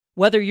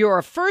Whether you're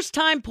a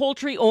first-time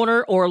poultry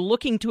owner or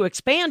looking to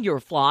expand your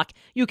flock,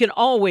 you can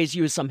always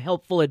use some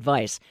helpful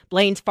advice.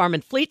 Blaine's Farm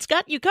and Fleet's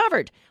got you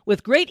covered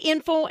with great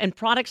info and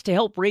products to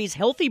help raise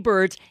healthy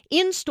birds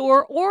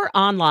in-store or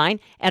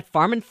online at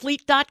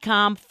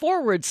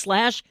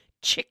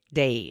farmandfleet.com/chick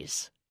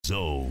days.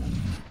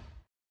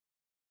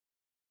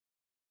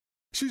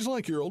 She's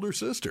like your older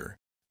sister,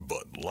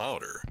 but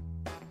louder.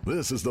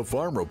 This is the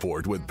Farm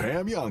Report with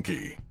Pam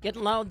Jahnke.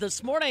 Getting loud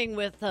this morning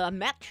with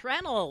Matt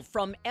Tranel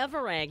from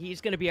Everag.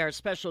 He's going to be our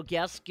special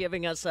guest,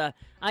 giving us an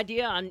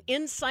idea on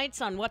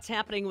insights on what's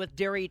happening with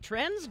dairy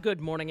trends. Good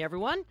morning,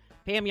 everyone.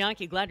 Pam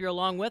Jahnke, glad you're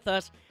along with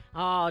us.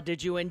 Oh,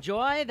 did you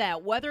enjoy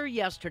that weather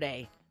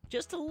yesterday?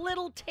 Just a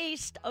little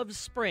taste of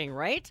spring,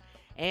 right?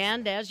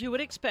 And as you would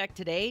expect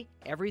today,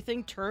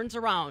 everything turns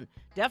around.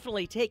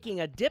 Definitely taking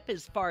a dip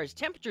as far as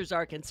temperatures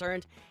are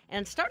concerned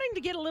and starting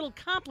to get a little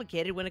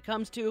complicated when it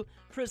comes to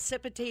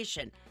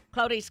precipitation.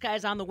 Cloudy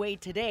skies on the way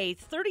today.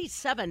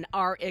 37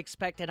 are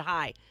expected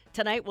high.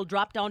 Tonight will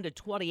drop down to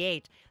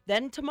 28.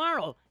 Then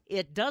tomorrow,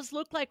 it does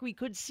look like we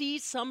could see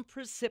some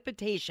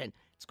precipitation.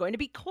 It's going to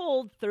be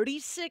cold.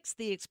 36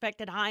 the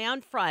expected high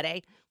on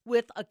Friday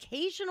with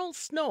occasional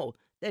snow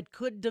that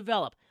could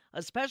develop,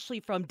 especially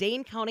from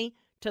Dane County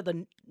to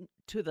the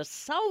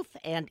south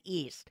and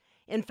east.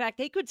 In fact,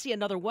 they could see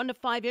another 1 to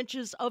 5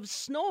 inches of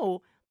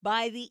snow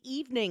by the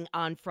evening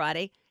on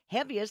Friday.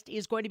 Heaviest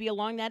is going to be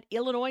along that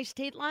Illinois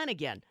state line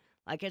again.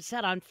 Like I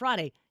said, on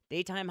Friday,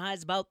 daytime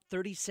highs about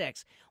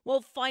 36.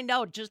 We'll find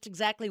out just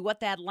exactly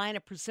what that line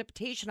of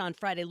precipitation on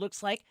Friday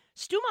looks like.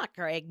 Stu Muck,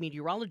 our ag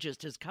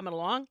meteorologist, is coming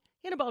along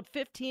in about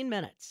 15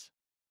 minutes.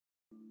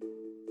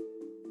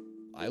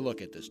 I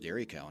look at this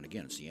dairy cow, and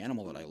again, it's the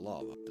animal that I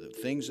love. The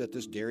things that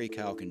this dairy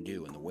cow can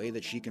do and the way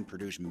that she can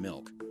produce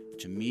milk,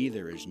 to me,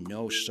 there is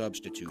no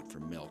substitute for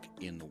milk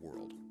in the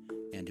world.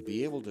 And to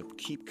be able to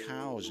keep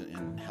cows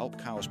and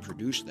help cows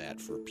produce that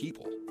for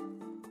people,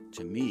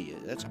 to me,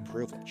 that's a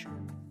privilege.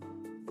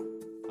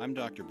 I'm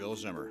Dr. Bill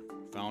Zimmer,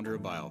 founder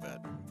of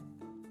BioVet.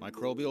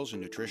 Microbials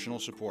and nutritional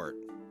support,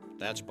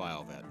 that's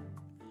BioVet.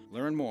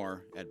 Learn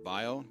more at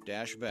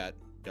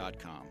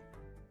bio-vet.com.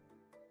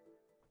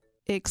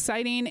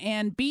 Exciting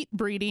and beet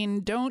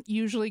breeding don't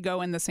usually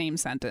go in the same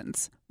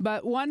sentence.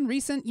 But one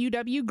recent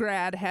UW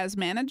grad has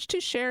managed to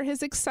share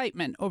his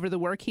excitement over the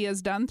work he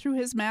has done through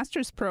his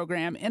master's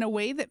program in a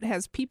way that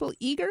has people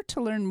eager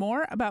to learn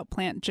more about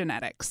plant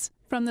genetics.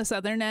 From the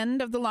southern end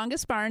of the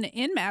longest barn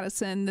in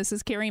Madison, this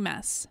is Carrie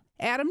Mess.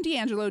 Adam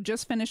D'Angelo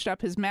just finished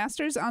up his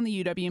master's on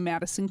the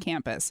UW-Madison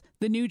campus.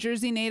 The New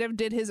Jersey native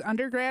did his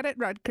undergrad at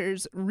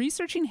Rutgers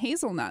researching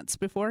hazelnuts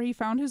before he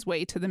found his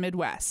way to the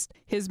Midwest.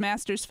 His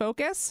master's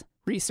focus?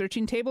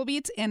 Researching table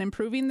beets and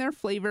improving their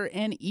flavor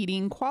and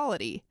eating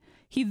quality.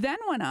 He then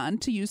went on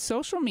to use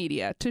social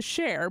media to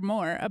share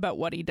more about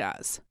what he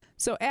does.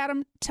 So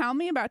Adam, tell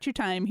me about your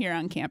time here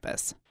on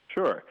campus.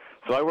 Sure.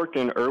 So I worked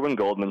in Erwin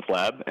Goldman's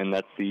lab, and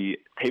that's the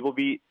table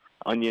beet,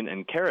 onion,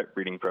 and carrot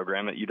breeding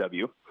program at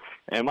UW.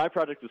 And my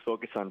project was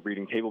focused on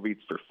breeding table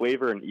beets for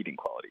flavor and eating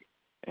quality.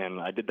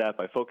 And I did that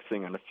by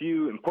focusing on a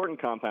few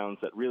important compounds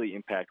that really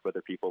impact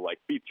whether people like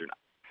beets or not.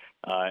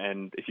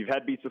 And if you've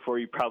had beets before,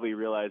 you probably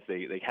realize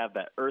they have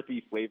that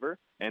earthy flavor,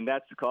 and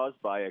that's caused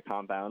by a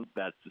compound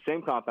that's the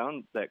same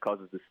compound that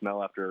causes the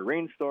smell after a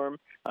rainstorm.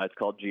 It's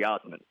called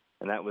geosmin,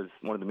 and that was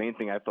one of the main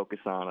things I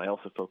focused on. I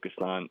also focused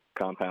on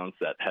compounds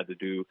that had to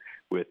do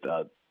with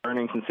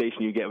burning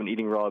sensation you get when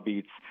eating raw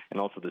beets, and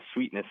also the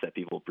sweetness that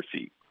people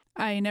perceive.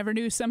 I never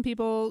knew some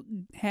people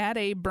had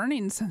a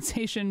burning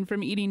sensation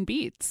from eating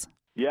beets.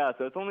 Yeah,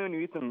 so it's only when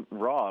you eat them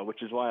raw,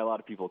 which is why a lot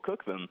of people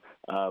cook them,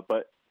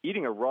 but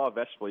eating a raw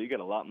vegetable, you get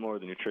a lot more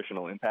of the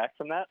nutritional impact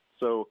from that.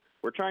 So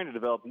we're trying to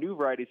develop new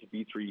varieties of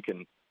beets where you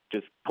can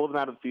just pull them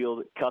out of the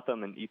field, cut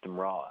them, and eat them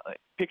raw.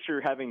 Like,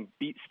 picture having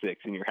beet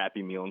sticks in your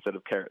Happy Meal instead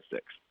of carrot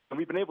sticks. And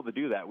we've been able to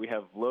do that. We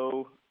have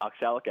low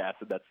oxalic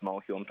acid, that's the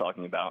molecule I'm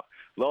talking about,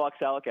 low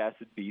oxalic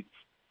acid beets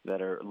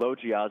that are low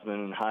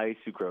geosmin and high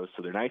sucrose.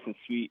 So they're nice and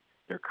sweet,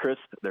 they're crisp,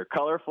 they're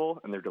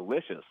colorful, and they're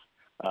delicious.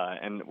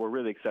 And we're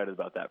really excited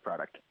about that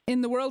product.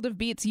 In the world of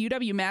beets,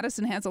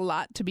 UW-Madison has a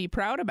lot to be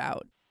proud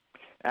about.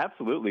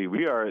 Absolutely.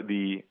 We are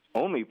the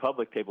only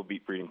public table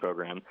beet breeding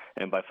program,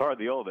 and by far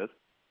the oldest.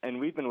 And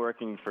we've been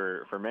working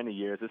for many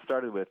years. It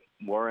started with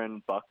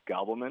Warren Buck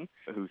Gabelman,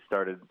 who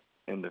started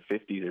in the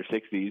 50s or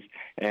 60s,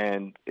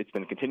 and it's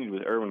been continued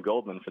with Erwin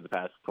Goldman for the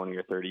past 20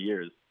 or 30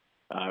 years.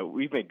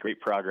 We've made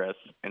great progress,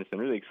 and it's been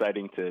really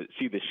exciting to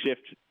see the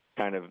shift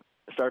kind of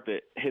start to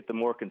hit the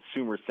more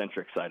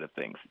consumer-centric side of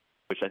things,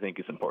 which I think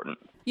is important.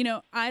 You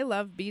know, I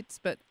love beets,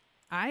 but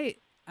I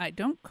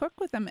don't cook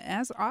with them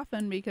as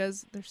often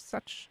because they're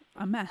such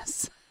a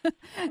mess.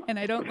 And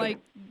I don't like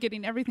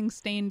getting everything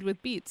stained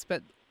with beets,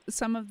 but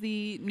some of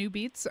the new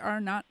beets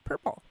are not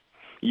purple.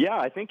 Yeah,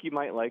 I think you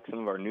might like some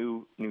of our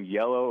new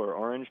yellow or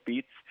orange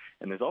beets.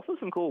 And there's also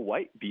some cool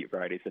white beet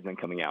varieties that have been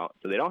coming out.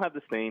 So they don't have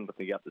the stain, but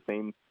they got the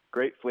same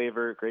great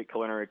flavor, great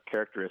culinary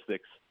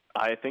characteristics.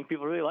 I think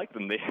people really like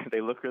them.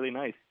 They look really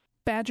nice.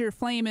 Badger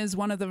Flame is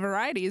one of the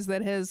varieties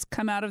that has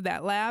come out of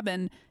that lab,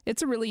 and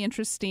it's a really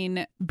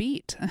interesting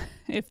beet,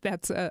 if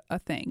that's a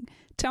thing.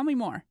 Tell me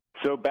more.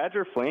 So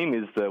Badger Flame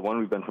is the one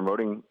we've been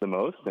promoting the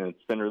most, and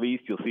it's been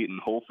released. You'll see it in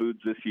Whole Foods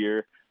this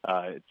year.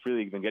 It's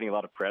really been getting a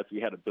lot of press.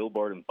 We had a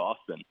billboard in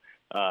Boston.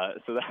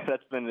 So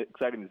that's been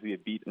exciting to see a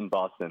beet in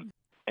Boston.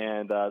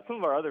 And some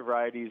of our other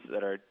varieties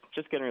that are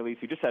just getting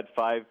released, we just had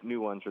 5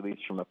 new ones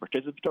released from a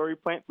participatory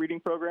plant breeding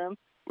program,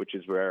 which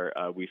is where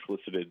we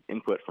solicited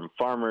input from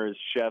farmers,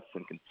 chefs,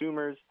 and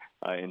consumers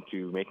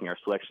into making our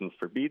selections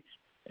for beets.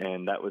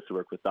 And that was to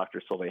work with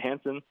Dr. Solveig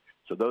Hansen.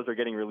 So those are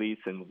getting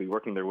released and will be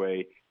working their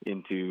way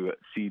into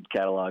seed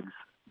catalogs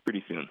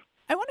pretty soon.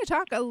 I want to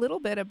talk a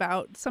little bit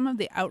about some of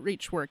the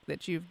outreach work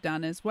that you've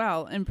done as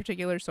well, in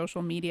particular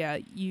social media.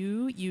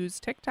 You use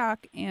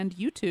TikTok and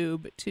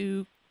YouTube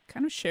to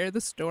kind of share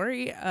the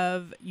story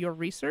of your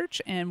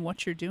research and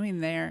what you're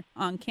doing there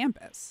on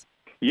campus.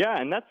 Yeah,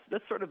 and that's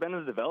sort of been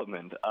the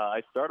development.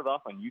 I started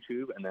off on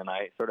YouTube, and then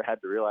I sort of had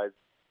to realize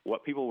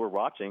what people were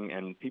watching,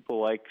 and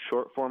people like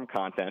short-form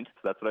content, so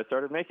that's what I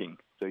started making.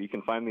 So you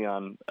can find me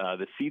on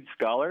The Seed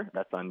Scholar.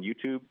 That's on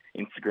YouTube,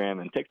 Instagram,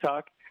 and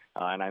TikTok,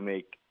 and I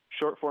make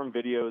short-form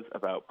videos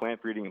about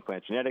plant breeding and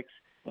plant genetics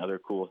and other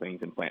cool things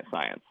in plant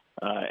science.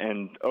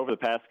 And over the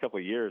past couple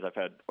of years, I've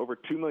had over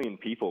 2 million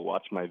people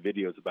watch my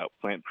videos about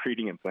plant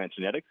breeding and plant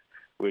genetics,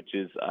 which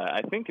is,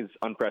 I think, is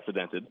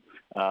unprecedented.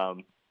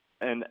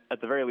 And at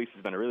the very least,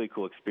 it's been a really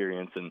cool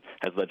experience and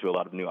has led to a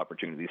lot of new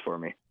opportunities for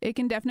me. It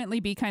can definitely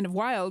be kind of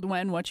wild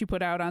when what you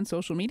put out on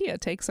social media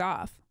takes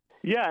off.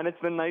 Yeah, and it's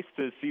been nice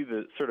to see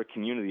the sort of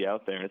community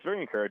out there. And it's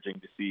very encouraging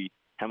to see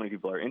how many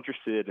people are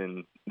interested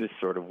in this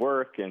sort of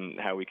work and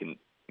how we can,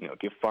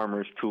 give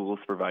farmers tools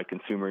to provide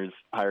consumers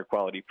higher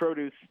quality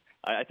produce.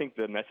 I think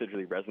the message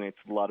really resonates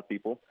with a lot of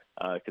people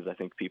because I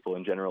think people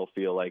in general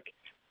feel like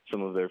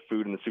some of their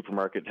food in the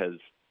supermarket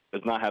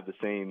does not have the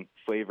same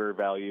flavor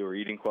value or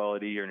eating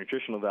quality or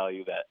nutritional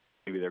value that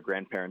maybe their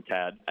grandparents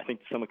had. I think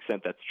to some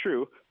extent that's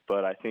true,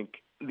 but I think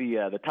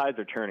the tides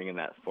are turning in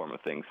that form of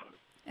things.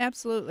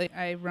 Absolutely.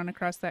 I run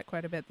across that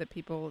quite a bit, that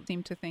people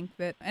seem to think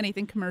that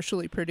anything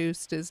commercially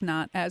produced is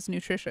not as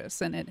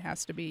nutritious, and it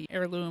has to be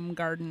heirloom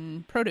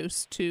garden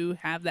produce to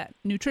have that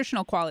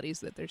nutritional qualities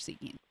that they're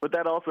seeking. But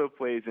that also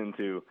plays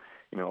into,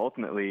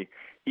 ultimately,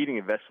 eating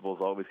a vegetable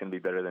is always going to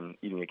be better than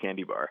eating a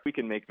candy bar. If we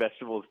can make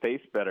vegetables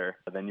taste better,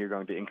 then you're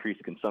going to increase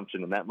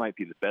consumption, and that might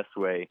be the best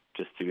way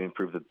just to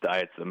improve the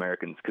diets of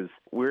Americans, because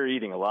we're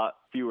eating a lot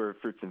fewer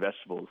fruits and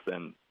vegetables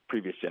than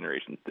previous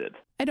generations did.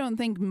 I don't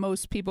think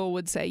most people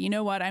would say, you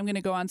know what, I'm going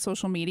to go on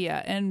social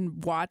media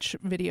and watch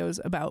videos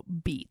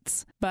about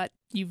beets. But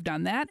you've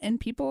done that, and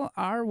people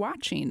are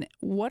watching.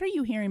 What are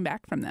you hearing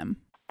back from them?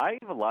 I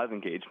have a lot of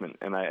engagement,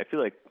 and I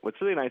feel like what's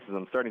really nice is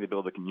I'm starting to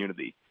build a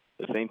community.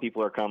 The same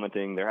people are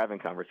commenting, they're having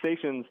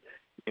conversations,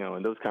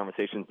 and those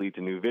conversations lead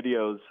to new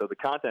videos. So the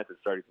content is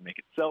starting to make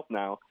itself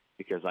now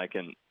because I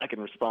can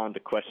respond to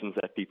questions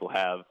that people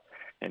have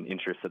and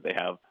interests that they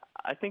have.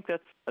 I think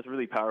that's a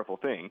really powerful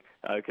thing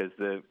because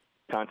the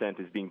content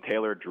is being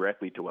tailored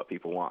directly to what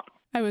people want.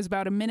 I was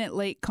about a minute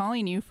late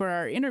calling you for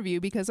our interview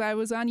because I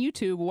was on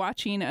YouTube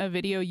watching a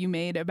video you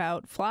made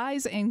about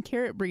flies and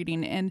carrot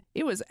breeding, and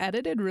it was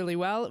edited really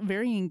well,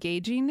 very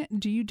engaging.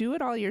 Do you do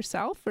it all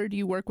yourself, or do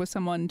you work with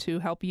someone to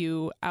help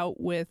you out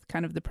with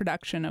kind of the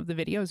production of the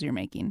videos you're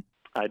making?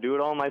 I do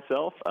it all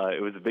myself.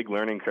 It was a big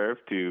learning curve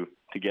to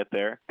get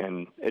there,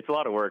 and it's a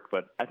lot of work,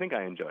 but I think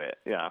I enjoy it.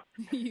 Yeah.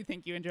 You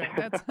think you enjoy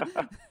it?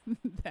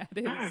 That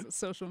is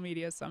social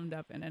media summed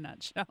up in a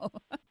nutshell.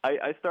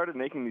 I started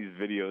making these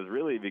videos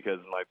really because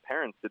my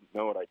parents didn't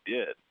know what I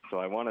did, so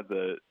I wanted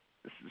to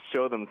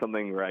show them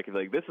something where I could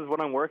be like, this is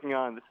what I'm working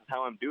on, this is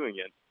how I'm doing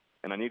it,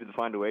 and I needed to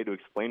find a way to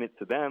explain it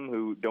to them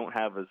who don't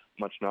have as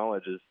much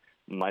knowledge as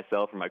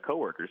myself or my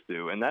coworkers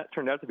do, and that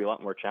turned out to be a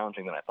lot more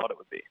challenging than I thought it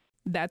would be.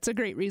 That's a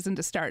great reason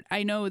to start.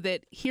 I know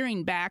that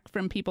hearing back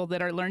from people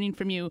that are learning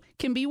from you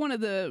can be one of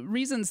the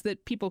reasons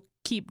that people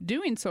keep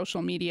doing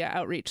social media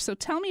outreach. So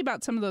tell me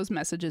about some of those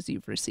messages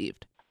you've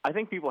received. I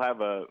think people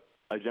have a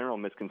general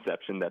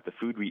misconception that the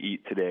food we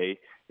eat today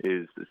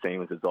is the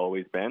same as it's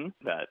always been,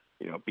 that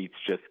beets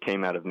just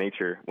came out of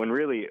nature, when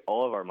really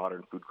all of our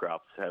modern food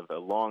crops have a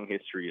long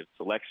history of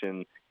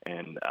selection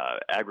and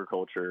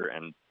agriculture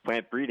and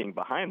plant breeding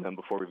behind them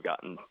before we've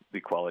gotten the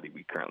quality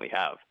we currently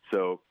have.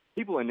 So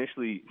people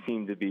initially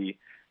seem to be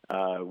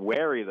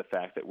wary of the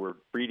fact that we're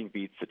breeding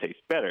beets to taste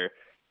better,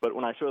 but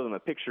when I show them a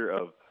picture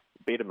of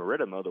Beta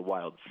meridema, the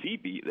wild sea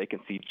beet, they can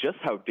see just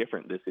how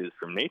different this is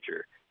from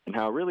nature and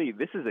how really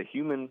this is a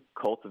human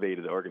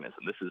cultivated organism.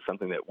 This is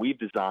something that we've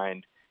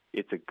designed.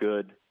 It's a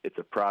good, it's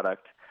a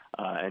product,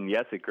 and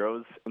yes, it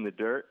grows in the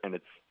dirt, and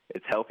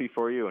it's healthy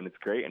for you, and it's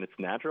great, and it's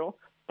natural,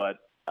 but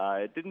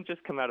it didn't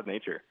just come out of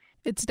nature.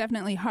 It's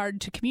definitely hard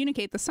to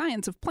communicate the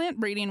science of plant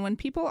breeding when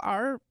people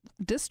are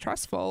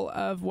distrustful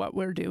of what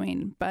we're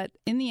doing. But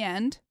in the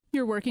end,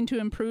 you're working to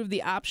improve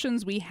the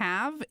options we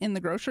have in the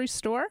grocery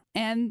store,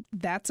 and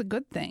that's a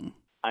good thing.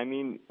 I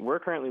mean, we're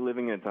currently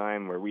living in a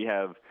time where we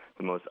have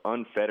the most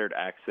unfettered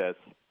access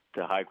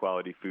to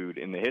high-quality food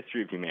in the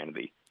history of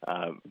humanity.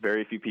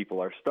 Very few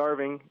people are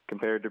starving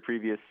compared to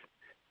previous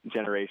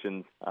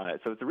generations.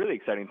 So it's a really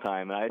exciting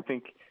time. And I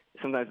think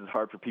sometimes it's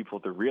hard for people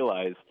to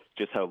realize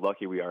just how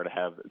lucky we are to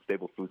have a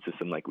stable food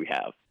system like we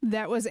have.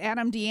 That was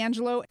Adam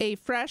D'Angelo, a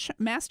fresh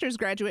master's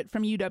graduate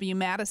from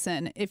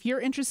UW-Madison. If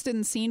you're interested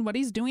in seeing what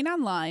he's doing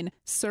online,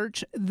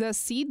 search The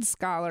Seed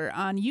Scholar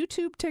on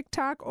YouTube,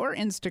 TikTok, or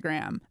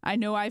Instagram. I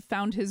know I've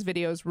found his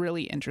videos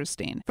really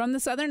interesting. From the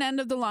southern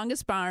end of the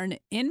longest barn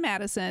in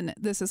Madison,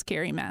 this is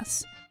Carrie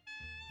Mess.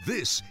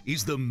 This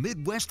is the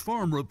Midwest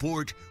Farm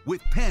Report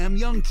with Pam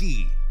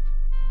Jahnke.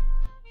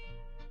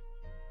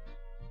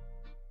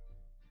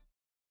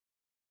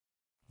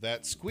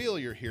 That squeal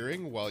you're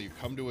hearing while you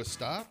come to a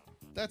stop,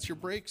 that's your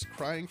brakes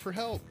crying for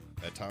help.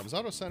 At Tom's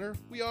Auto Center,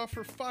 we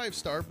offer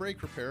 5-star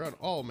brake repair on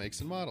all makes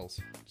and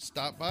models.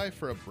 Stop by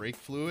for a brake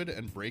fluid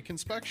and brake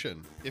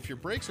inspection. If your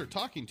brakes are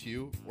talking to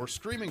you or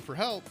screaming for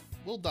help,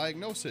 we'll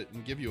diagnose it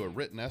and give you a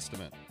written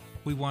estimate.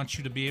 We want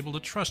you to be able to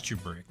trust your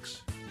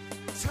brakes.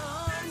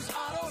 Tom's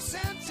Auto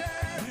Center,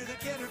 we're the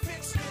get her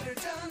fixed, get her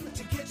done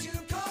to get you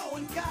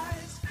going,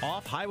 guys.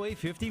 Off Highway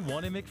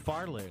 51 in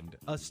McFarland,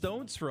 a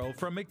stone's throw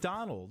from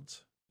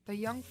McDonald's. The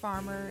Young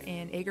Farmer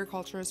and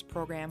Agriculturist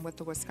program with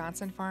the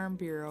Wisconsin Farm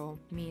Bureau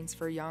means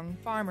for young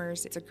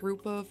farmers, it's a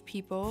group of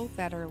people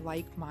that are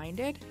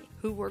like-minded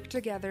who work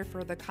together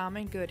for the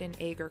common good in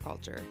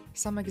agriculture.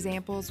 Some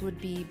examples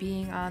would be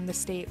being on the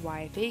state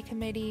YFA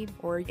committee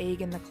or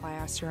Ag in the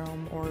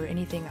Classroom or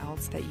anything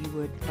else that you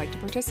would like to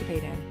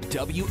participate in.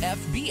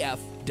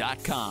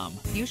 WFBF.com.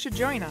 You should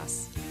join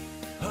us.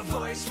 A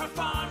voice for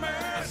farmers,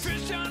 a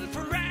vision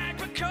for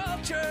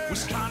agriculture,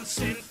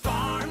 Wisconsin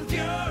Farm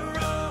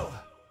Bureau.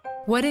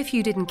 What if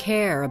you didn't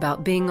care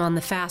about being on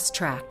the fast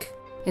track?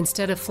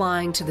 Instead of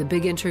flying to the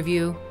big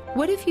interview,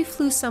 what if you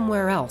flew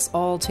somewhere else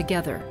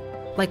altogether?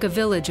 Like a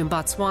village in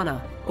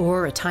Botswana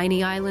or a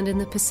tiny island in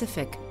the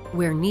Pacific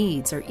where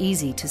needs are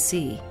easy to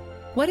see.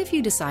 What if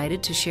you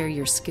decided to share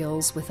your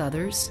skills with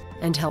others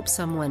and help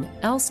someone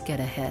else get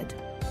ahead?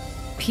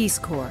 Peace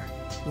Corps.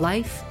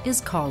 Life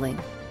is calling.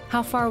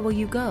 How far will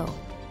you go?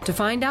 To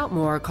find out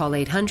more, call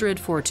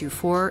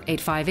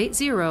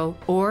 800-424-8580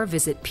 or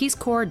visit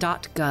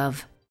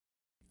peacecorps.gov.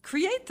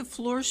 Create the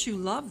floors you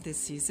love this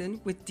season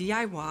with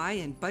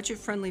DIY and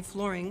budget-friendly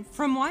flooring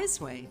from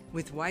Wiseway.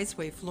 With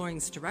Wiseway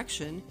Flooring's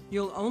direction,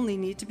 you'll only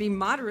need to be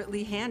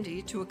moderately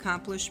handy to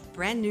accomplish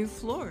brand new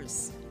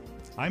floors.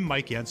 I'm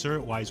Mike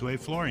Yenser at Wiseway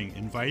Flooring,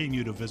 inviting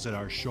you to visit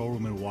our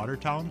showroom in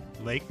Watertown,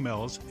 Lake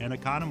Mills, and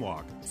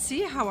Economwalk.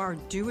 See how our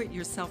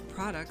do-it-yourself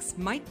products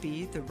might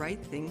be the right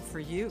thing for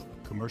you.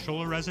 Commercial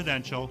or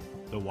residential,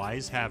 the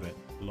Wise have it.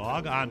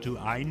 Log on to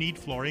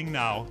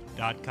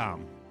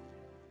ineedflooringnow.com.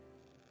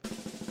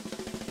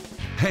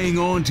 Hang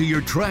on to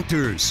your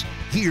tractors.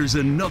 Here's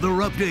another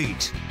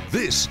update.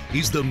 This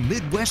is the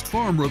Midwest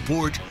Farm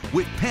Report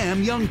with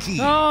Pam Jahnke.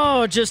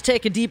 Oh, just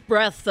take a deep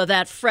breath of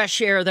that fresh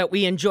air that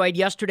we enjoyed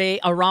yesterday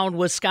around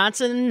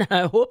Wisconsin.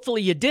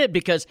 Hopefully you did,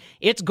 because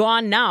it's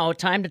gone now.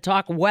 Time to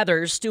talk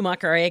weather. Stu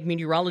Muck, our ag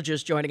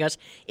meteorologist, joining us.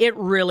 It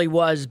really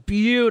was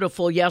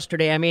beautiful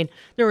yesterday. I mean,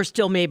 there was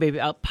still maybe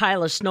a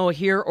pile of snow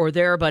here or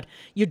there, but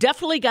you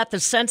definitely got the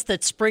sense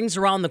that spring's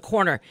around the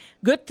corner.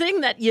 Good thing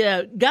that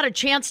you got a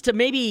chance to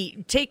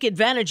maybe take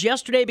advantage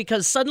yesterday,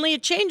 because suddenly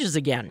it changes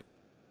again.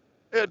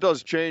 It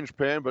does change,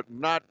 Pam, but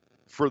not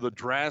for the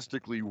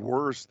drastically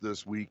worse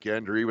this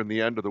weekend or even the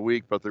end of the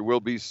week, but there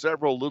will be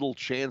several little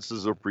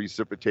chances of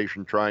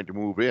precipitation trying to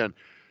move in.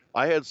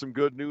 I had some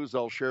good news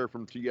I'll share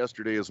from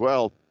yesterday as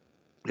well.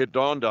 It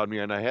dawned on me,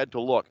 and I had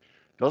to look.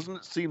 Doesn't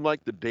it seem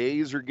like the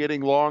days are getting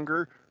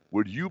longer?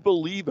 Would you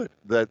believe it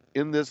that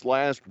in this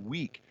last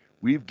week,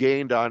 we've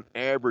gained on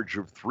average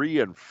of 3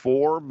 and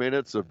 4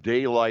 minutes of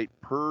daylight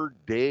per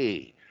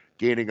day?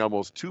 Gaining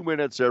almost 2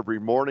 minutes every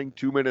morning,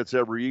 2 minutes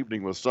every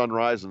evening with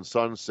sunrise and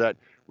sunset.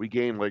 We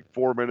gain like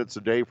 4 minutes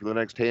a day for the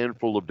next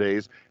handful of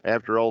days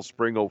after all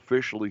spring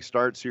officially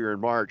starts here in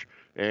March.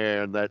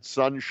 And that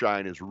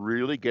sunshine is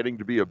really getting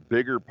to be a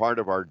bigger part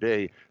of our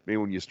day. I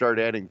mean, when you start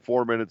adding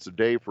 4 minutes a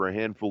day for a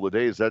handful of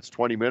days, that's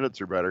 20 minutes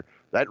or better.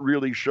 That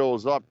really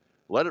shows up.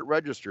 Let it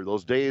register.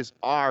 Those days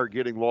are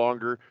getting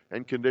longer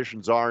and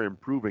conditions are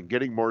improving,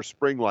 getting more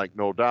spring-like,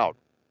 no doubt.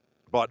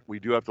 But we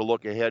do have to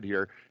look ahead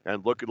here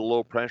and look at a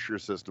low-pressure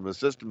system, a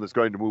system that's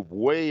going to move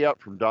way up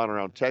from down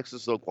around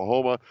Texas,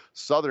 Oklahoma,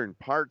 southern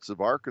parts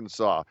of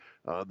Arkansas.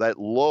 That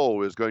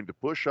low is going to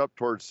push up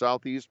towards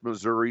southeast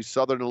Missouri,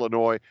 southern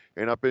Illinois,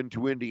 and up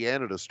into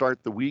Indiana to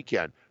start the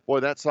weekend.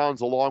 Boy, that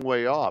sounds a long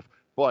way off,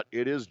 but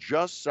it is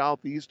just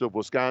southeast of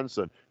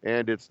Wisconsin,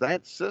 and it's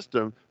that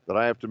system that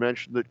I have to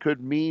mention that could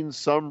mean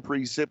some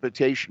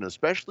precipitation,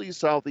 especially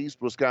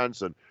southeast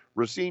Wisconsin.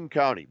 Racine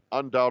County,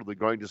 undoubtedly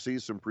going to see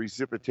some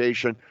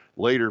precipitation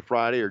later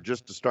Friday or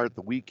just to start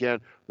the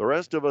weekend. The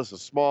rest of us, a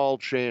small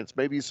chance,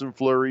 maybe some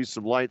flurries,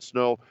 some light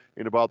snow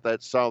in about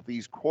that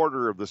southeast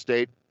quarter of the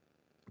state.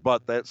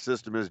 But that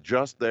system is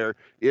just there.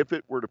 If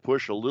it were to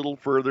push a little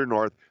further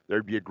north,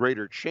 there'd be a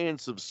greater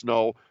chance of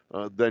snow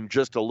than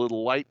just a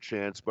little light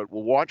chance, but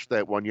we'll watch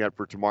that one yet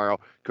for tomorrow.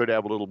 Could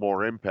have a little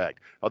more impact.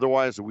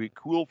 Otherwise, a weak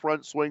cool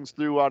front swings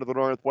through out of the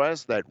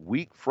northwest. That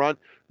weak front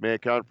may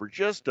account for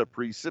just a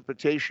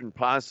precipitation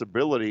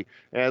possibility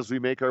as we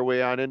make our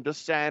way on into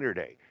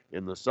Saturday.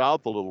 In the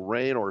south, a little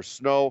rain or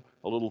snow.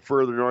 A little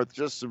further north,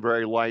 just some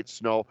very light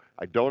snow.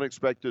 I don't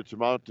expect it to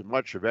amount to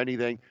much of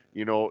anything.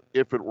 You know,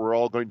 if it were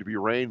all going to be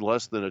rain,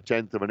 less than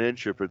 1/10 of an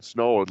inch. If it's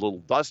snow, a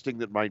little dusting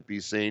that might be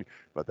seen.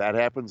 But that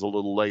happens a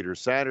little later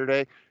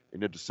Saturday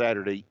and into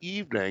Saturday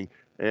evening.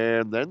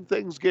 And then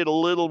things get a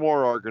little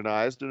more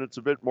organized, and it's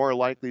a bit more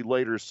likely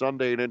later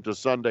Sunday and into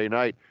Sunday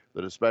night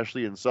that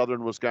especially in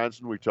southern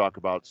Wisconsin, we talk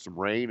about some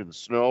rain and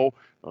snow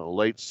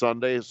late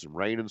Sunday, some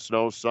rain and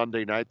snow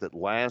Sunday night that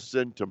lasts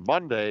into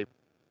Monday.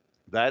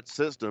 That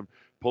system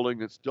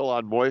pulling it still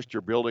on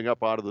moisture building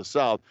up out of the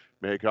south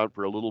may account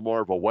for a little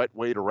more of a wet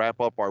way to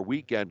wrap up our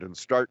weekend and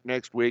start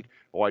next week.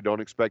 Oh, I don't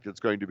expect it's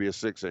going to be a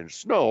 6-inch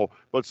snow,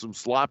 but some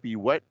sloppy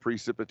wet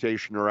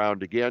precipitation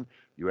around again.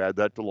 You add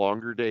that to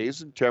longer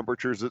days and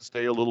temperatures that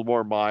stay a little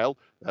more mild.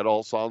 That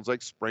all sounds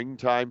like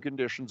springtime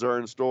conditions are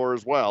in store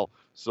as well.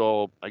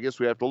 So I guess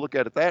we have to look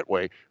at it that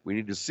way. We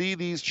need to see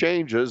these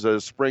changes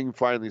as spring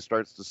finally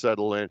starts to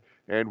settle in.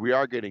 And we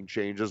are getting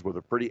changes with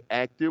a pretty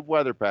active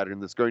weather pattern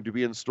that's going to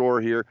be in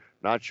store here,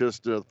 not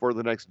just for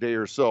the next day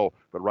or so,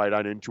 but right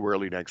on into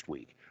early next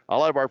week.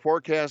 I'll have our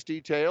forecast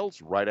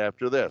details right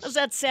after this. Has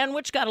that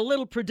sandwich got a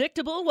little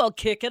predictable? Well,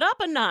 kick it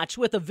up a notch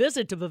with a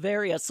visit to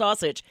Bavaria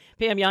Sausage.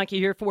 Pam Yankee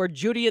here for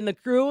Judy and the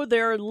crew.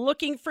 They're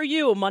looking for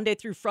you Monday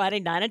through Friday,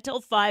 9 until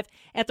 5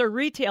 at their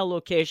retail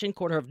location,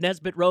 corner of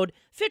Nesbitt Road,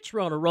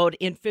 Fitch-Rona Road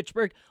in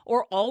Fitchburg,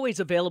 or always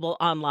available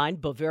online,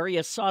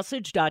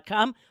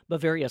 BavariaSausage.com,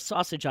 Bavaria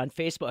Sausage on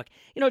Facebook.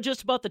 You know,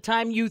 just about the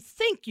time you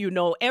think you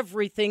know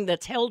everything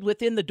that's held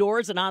within the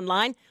doors and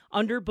online,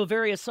 under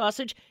Bavaria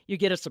Sausage, you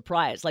get a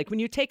surprise. Like when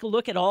you take a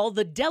look at all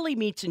the deli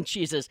meats and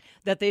cheeses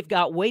that they've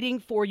got waiting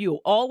for you,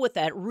 all with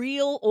that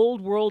real old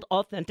world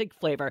authentic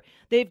flavor.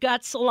 They've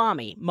got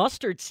salami,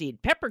 mustard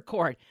seed,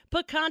 peppercorn,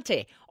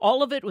 picante,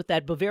 all of it with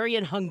that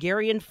Bavarian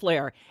Hungarian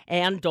flair.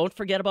 And don't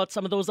forget about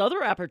some of those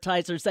other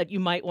appetizers that you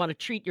might want to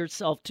treat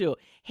yourself to.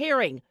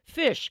 Herring,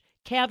 fish,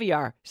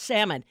 caviar,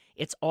 salmon.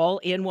 It's all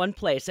in one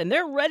place, and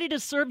they're ready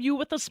to serve you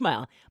with a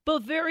smile.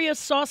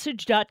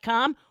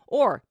 BavariaSausage.com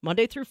or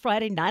Monday through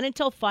Friday, 9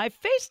 until 5,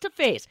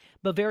 face-to-face.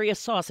 Bavaria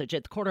Sausage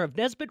at the corner of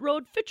Nesbitt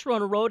Road,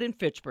 Fitch-Rona Road in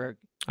Fitchburg.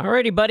 All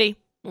righty, buddy.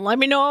 Let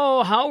me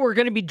know how we're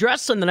going to be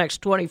dressed in the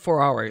next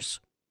 24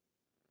 hours.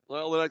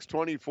 Well, the next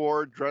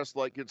 24, dressed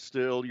like it's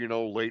still,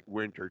 late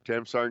winter.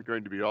 Temps aren't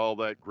going to be all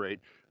that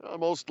great.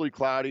 Mostly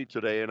cloudy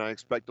today, and I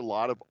expect a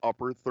lot of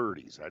upper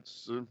 30s.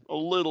 That's a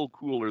little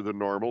cooler than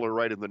normal, or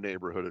right in the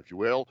neighborhood, if you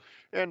will.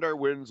 And our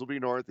winds will be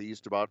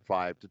northeast about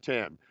 5 to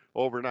 10.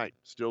 Overnight,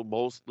 still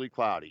mostly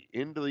cloudy,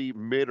 into the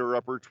mid or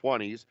upper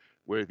 20s,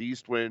 with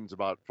east winds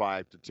about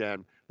 5 to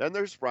 10. Then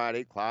there's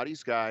Friday, cloudy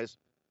skies,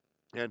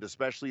 and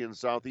especially in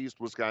southeast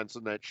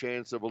Wisconsin, that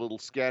chance of a little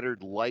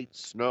scattered light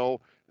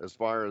snow. As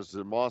far as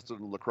Boston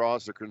and La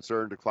Crosse are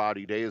concerned, a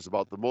cloudy day is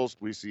about the most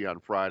we see on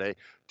Friday.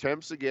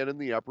 Temps again in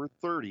the upper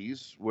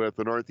 30s with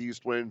the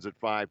northeast winds at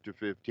 5 to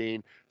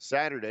 15.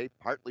 Saturday,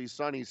 partly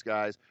sunny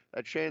skies.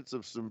 A chance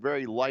of some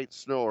very light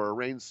snow or a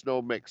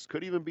rain-snow mix.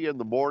 Could even be in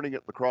the morning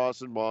at La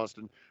Crosse and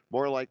Boston.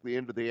 More likely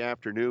into the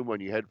afternoon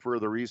when you head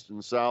further east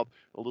and south.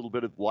 A little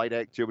bit of light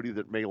activity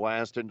that may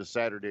last into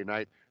Saturday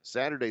night.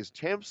 Saturday's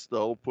temps,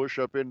 though, push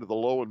up into the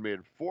low and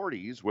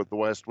mid-40s with the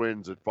west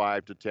winds at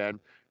 5 to 10.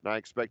 And I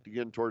expect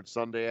again towards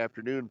Sunday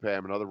afternoon,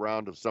 Pam, another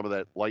round of some of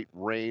that light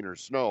rain or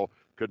snow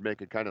could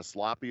make it kind of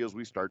sloppy as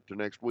we start to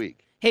next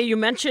week. Hey, you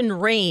mentioned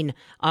rain.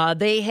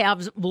 They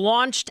have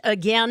launched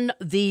again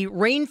the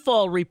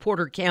Rainfall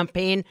Reporter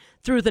campaign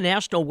through the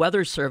National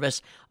Weather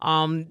Service.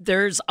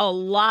 There's a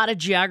lot of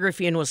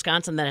geography in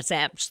Wisconsin that has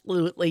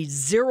absolutely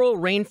zero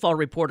rainfall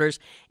reporters.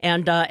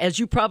 And as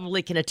you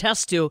probably can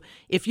attest to,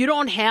 if you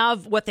don't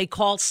have what they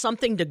call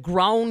something to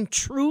ground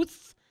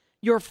truth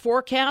your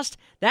forecast,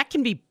 that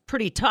can be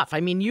pretty tough. I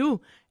mean,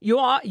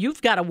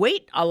 you've got to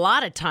wait a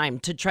lot of time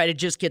to try to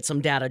just get some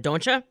data,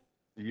 don't you?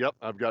 Yep,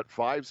 I've got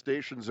 5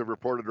 stations have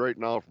reported right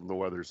now from the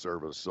Weather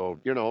Service. So,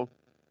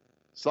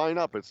 sign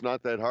up. It's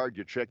not that hard.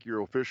 You check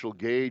your official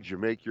gauge, you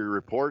make your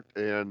report,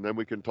 and then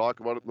we can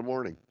talk about it in the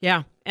morning.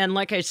 Yeah, and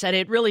like I said,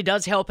 it really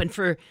does help. And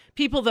for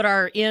people that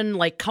are in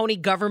like county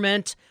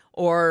government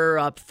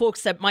or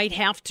folks that might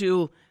have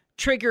to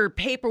trigger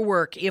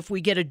paperwork if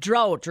we get a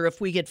drought or if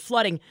we get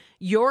flooding,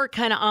 you're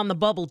kind of on the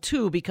bubble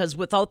too, because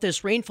without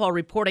this rainfall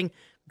reporting,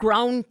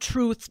 ground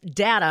truth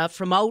data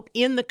from out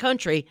in the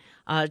country,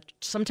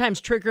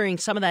 sometimes triggering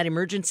some of that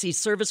emergency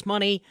service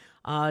money,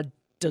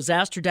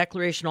 disaster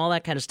declaration, all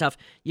that kind of stuff,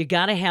 you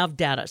got to have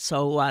data.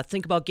 So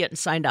think about getting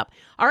signed up.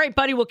 All right,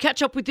 buddy, we'll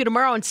catch up with you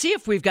tomorrow and see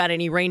if we've got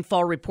any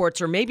rainfall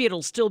reports, or maybe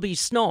it'll still be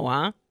snow,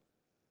 huh?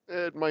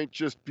 It might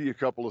just be a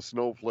couple of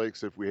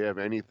snowflakes if we have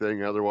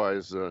anything.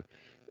 Otherwise,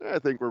 I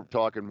think we're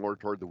talking more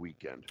toward the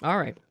weekend. All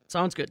right.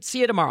 Sounds good. See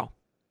you tomorrow.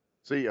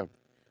 See ya.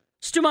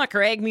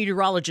 Stumacher, ag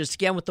meteorologist,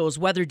 again with those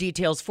weather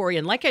details for you.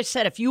 And like I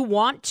said, if you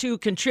want to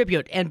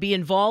contribute and be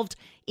involved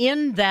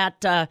in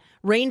that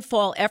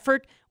rainfall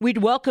effort, we'd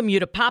welcome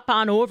you to pop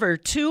on over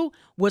to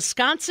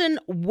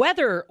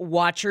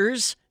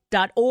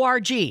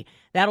WisconsinWeatherWatchers.org.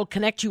 That'll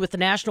connect you with the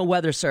National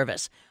Weather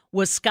Service.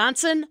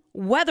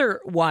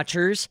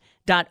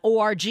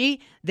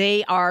 WisconsinWeatherWatchers.org.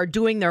 They are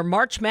doing their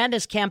March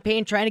Madness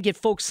campaign, trying to get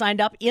folks signed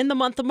up in the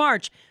month of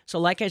March. So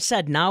like I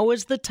said, now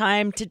is the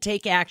time to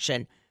take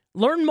action.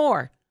 Learn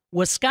more.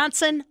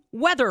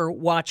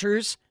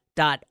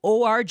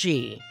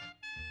 WisconsinWeatherWatchers.org.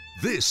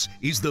 This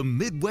is the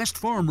Midwest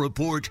Farm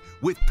Report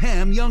with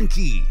Pam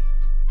Jahnke.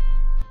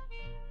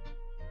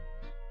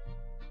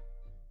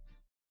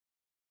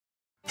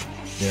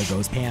 There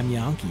goes Pam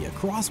Jahnke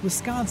across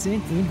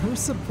Wisconsin in her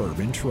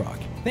Suburban truck.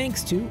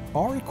 Thanks to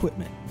our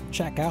equipment.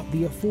 Check out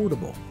the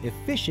affordable,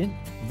 efficient,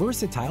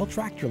 versatile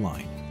tractor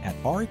line at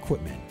our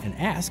equipment and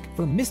ask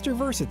for Mr.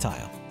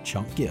 Versatile,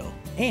 Chunk Gill.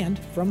 And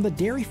from the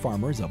Dairy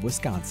Farmers of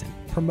Wisconsin,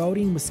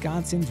 promoting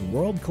Wisconsin's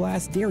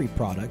world-class dairy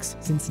products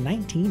since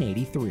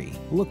 1983.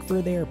 Look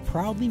for their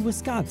Proudly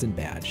Wisconsin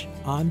badge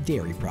on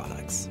dairy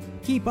products.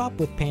 Keep up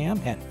with Pam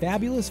at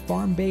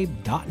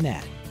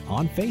fabulousfarmbabe.net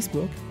on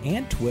Facebook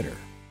and Twitter.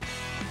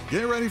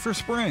 Get ready for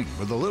spring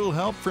with a little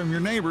help from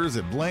your neighbors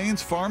at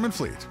Blaine's Farm and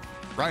Fleet.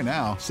 Right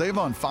now, save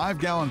on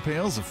 5-gallon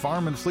pails of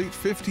Farm and Fleet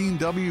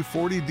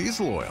 15W40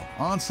 diesel oil,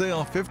 on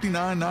sale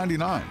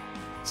 $59.99.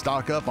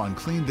 Stock up on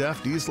Clean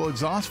Def diesel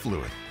exhaust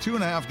fluid,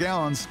 2.5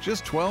 gallons,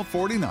 just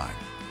 $12.49.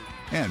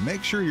 And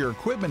make sure your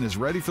equipment is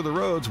ready for the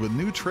roads with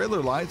new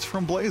trailer lights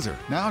from Blazer,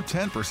 now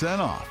 10%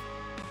 off.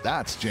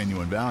 That's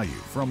genuine value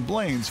from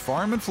Blaine's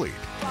Farm and Fleet.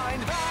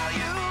 Find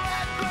value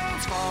at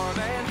Blaine's Farm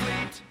and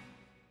Fleet.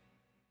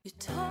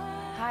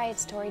 Hi,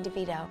 it's Tori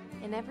DeVito.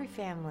 In every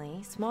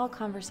family, small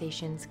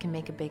conversations can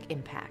make a big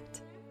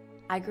impact.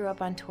 I grew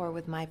up on tour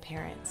with my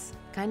parents.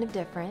 Kind of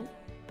different,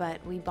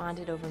 but we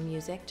bonded over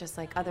music just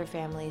like other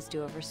families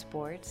do over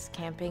sports,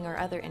 camping, or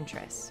other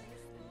interests.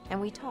 And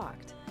we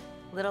talked.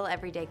 Little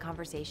everyday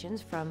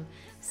conversations from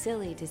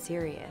silly to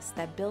serious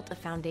that built a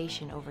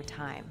foundation over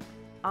time.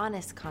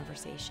 Honest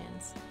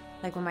conversations,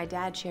 like when my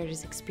dad shared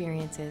his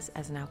experiences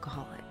as an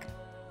alcoholic.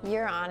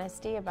 Your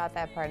honesty about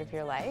that part of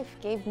your life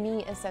gave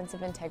me a sense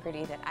of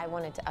integrity that I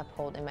wanted to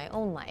uphold in my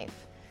own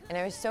life. And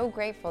I was so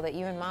grateful that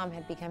you and Mom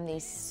had become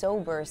these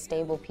sober,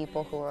 stable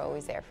people who were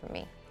always there for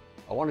me.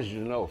 I wanted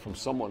you to know from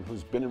someone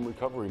who's been in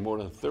recovery more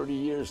than 30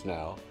 years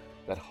now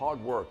that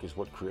hard work is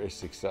what creates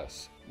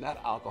success, not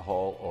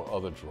alcohol or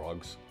other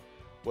drugs,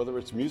 whether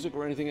it's music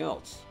or anything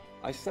else.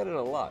 I said it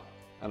a lot,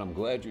 and I'm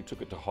glad you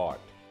took it to heart.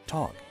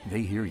 Talk,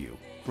 they hear you.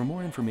 For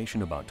more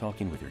information about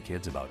talking with your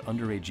kids about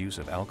underage use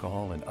of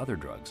alcohol and other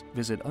drugs,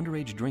 visit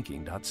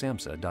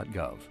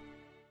underagedrinking.samhsa.gov.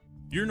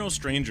 You're no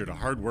stranger to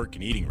hard work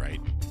and eating right,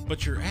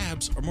 but your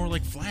abs are more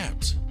like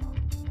flabs.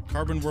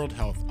 Carbon World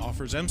Health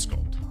offers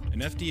Emsculpt,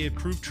 an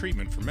FDA-approved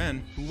treatment for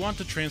men who want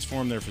to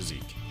transform their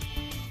physique.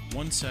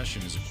 One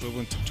session is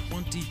equivalent to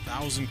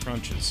 20,000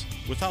 crunches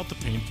without the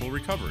painful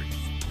recovery.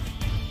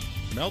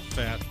 Melt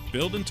fat,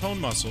 build and tone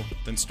muscle,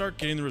 then start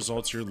getting the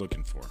results you're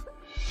looking for.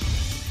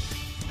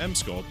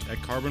 Emsculpt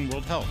at Carbon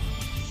World Health.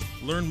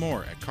 Learn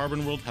more at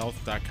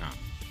carbonworldhealth.com.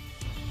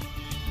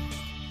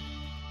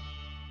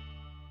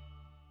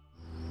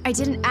 I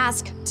didn't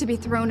ask to be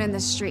thrown in the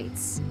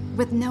streets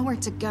with nowhere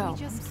to go.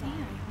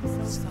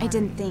 I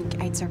didn't think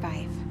I'd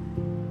survive.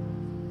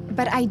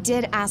 But I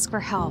did ask for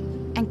help,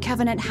 and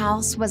Covenant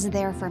House was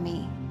there for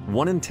me.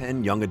 1 in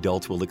 10 young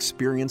adults will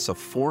experience a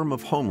form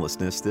of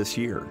homelessness this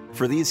year.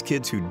 For these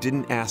kids who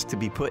didn't ask to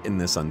be put in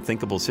this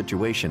unthinkable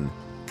situation,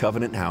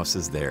 Covenant House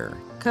is there.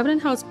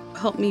 Covenant House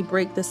helped me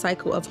break the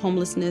cycle of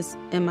homelessness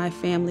in my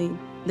family.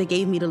 They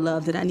gave me the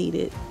love that I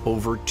needed.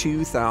 Over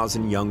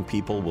 2,000 young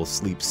people will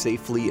sleep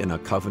safely in a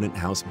Covenant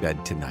House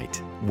bed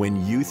tonight.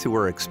 When youth who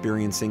are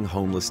experiencing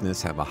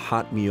homelessness have a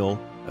hot meal,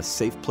 a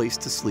safe place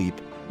to sleep,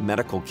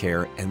 medical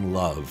care, and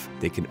love,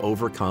 they can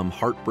overcome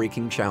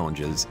heartbreaking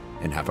challenges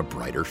and have a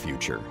brighter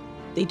future.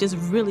 They just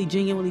really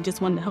genuinely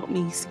just wanted to help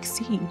me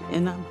succeed,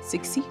 and I'm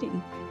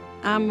succeeding.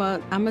 I'm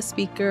a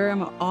speaker,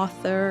 I'm an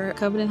author.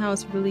 Covenant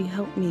House really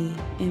helped me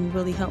and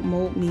really helped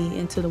mold me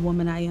into the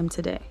woman I am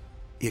today.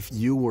 If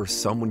you or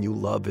someone you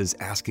love is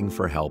asking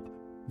for help,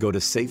 go to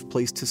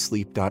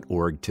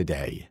safeplacetosleep.org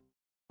today.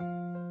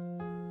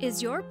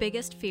 Is your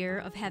biggest fear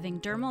of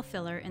having dermal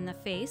filler in the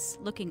face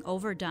looking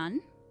overdone?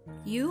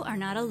 You are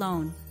not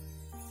alone.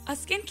 A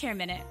Skincare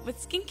Minute with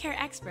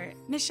skincare expert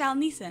Michelle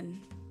Neeson.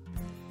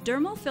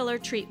 Dermal filler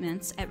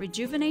treatments at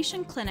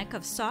Rejuvenation Clinic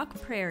of Sauk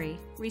Prairie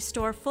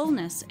restore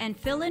fullness and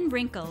fill in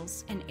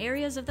wrinkles in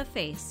areas of the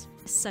face,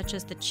 such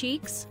as the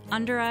cheeks,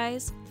 under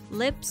eyes,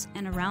 lips,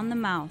 and around the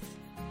mouth.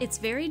 It's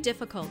very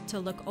difficult to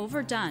look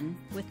overdone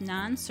with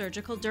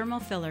non-surgical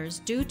dermal fillers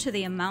due to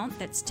the amount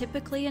that's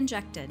typically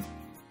injected.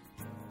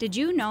 Did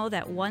you know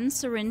that 1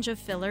 syringe of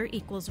filler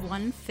equals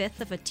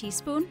 1/5 of a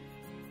teaspoon?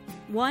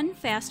 1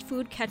 fast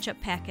food ketchup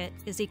packet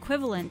is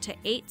equivalent to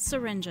 8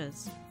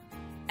 syringes.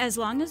 As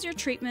long as your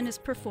treatment is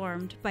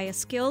performed by a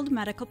skilled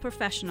medical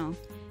professional,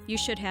 You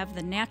should have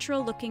the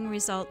natural-looking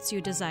results you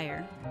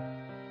desire.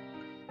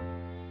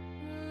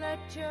 Let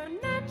your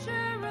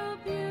natural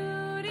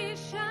beauty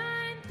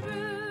shine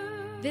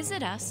through.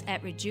 Visit us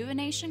at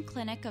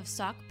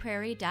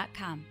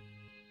rejuvenationclinicofsaukprairie.com.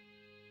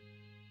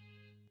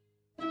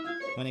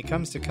 When it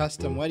comes to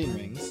custom wedding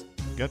rings,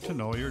 get to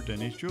know your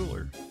Denny's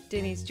jeweler.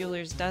 Denny's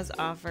Jewelers does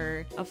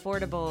offer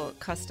affordable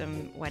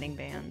custom wedding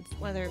bands,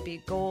 whether it be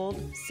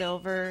gold,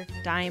 silver,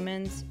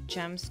 diamonds,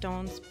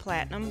 gemstones,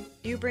 platinum.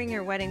 You bring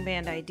your wedding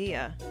band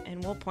idea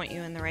and we'll point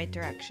you in the right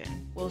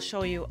direction. We'll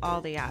show you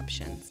all the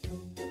options.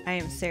 I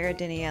am Sarah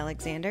Denny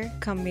Alexander.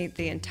 Come meet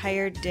the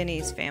entire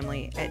Denny's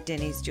family at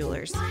Denny's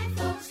Jewelers. My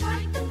folks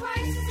like the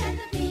prices and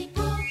the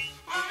people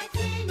at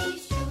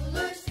Denny's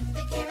Jewelers.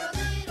 They care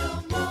a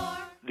little more.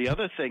 The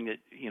other thing that,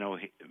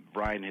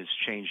 Brian has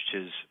changed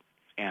his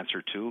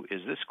answer to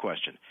is this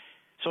question.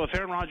 So if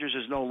Aaron Rodgers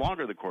is no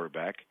longer the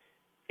quarterback,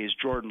 is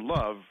Jordan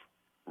Love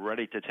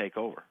ready to take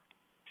over?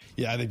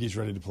 Yeah, I think he's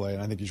ready to play,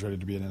 and I think he's ready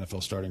to be an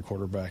NFL starting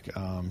quarterback.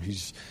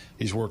 He's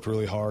worked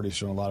really hard. He's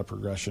shown a lot of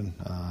progression.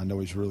 I know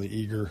he's really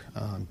eager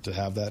to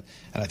have that,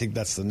 and I think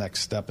that's the next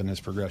step in his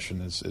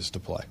progression is to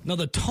play. Now,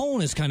 the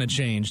tone has kind of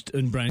changed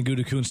in Brian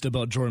Gutekunst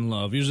about Jordan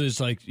Love. Usually it's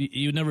like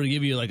you never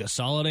give you like a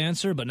solid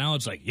answer, but now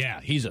it's like,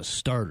 yeah, he's a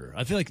starter.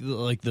 I feel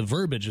like the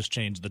verbiage has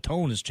changed. The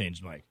tone has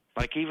changed, Mike.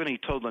 Like even he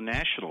told the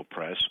national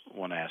press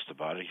when asked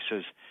about it, he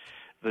says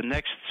the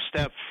next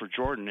step for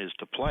Jordan is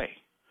to play.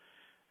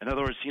 In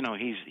other words,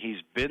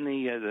 he's been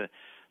the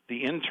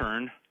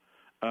intern,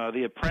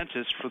 the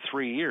apprentice for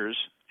 3 years,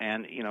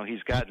 and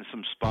he's gotten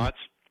some spots.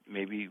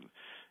 Maybe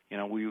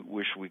we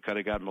wish we could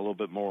have gotten a little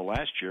bit more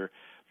last year,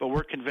 but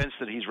we're convinced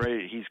that he's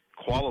ready. He's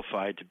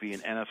qualified to be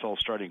an NFL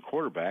starting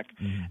quarterback,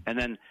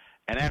 and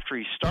after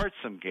he starts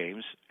some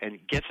games and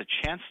gets a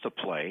chance to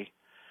play,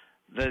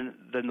 then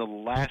the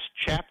last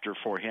chapter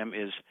for him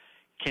is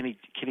can he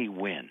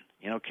win?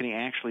 Can he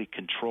actually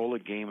control a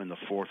game in the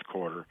fourth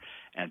quarter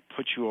and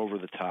put you over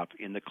the top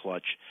in the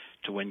clutch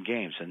to win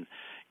games? And,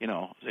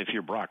 if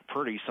you're Brock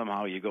Purdy,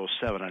 somehow you go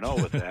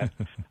 7-0 with that.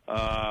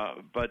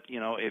 But,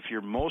 if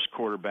you're most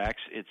quarterbacks,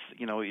 it's,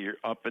 you're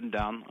up and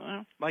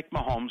down, like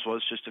Mahomes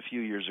was just a few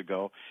years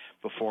ago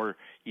before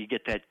you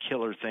get that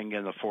killer thing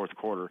in the fourth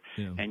quarter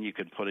and you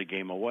can put a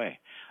game away.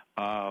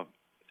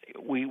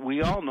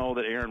 We all know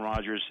that Aaron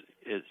Rodgers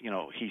is,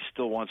 he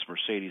still wants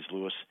Mercedes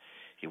Lewis.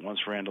 He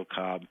wants Randall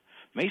Cobb.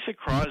 Mason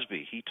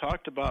Crosby, he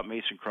talked about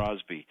Mason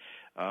Crosby.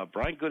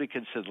 Brian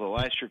Gutekunst said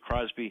last year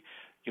Crosby,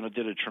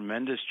 did a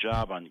tremendous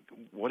job on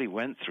what he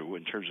went through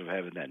in terms of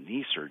having that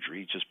knee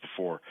surgery just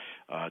before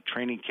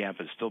training camp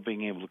and still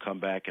being able to come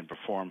back and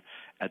perform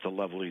at the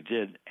level he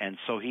did. And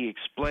so he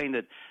explained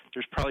that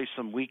there's probably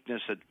some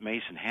weakness that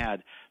Mason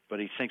had, but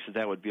he thinks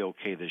that would be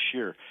okay this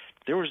year.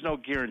 There was no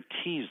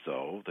guarantees,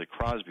 though, that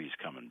Crosby's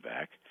coming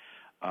back.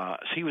 So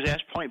he was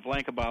asked point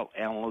blank about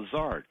Alan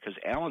Lazard, because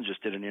Alan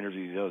just did an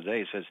interview the other day.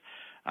 He says,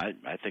 I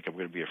think I'm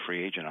going to be a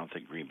free agent. I don't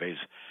think Green Bay's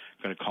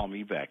going to call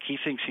me back. He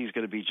thinks he's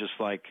going to be just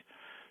like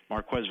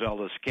Marquez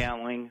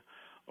Valdes-Scantling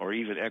or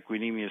even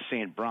Equinemius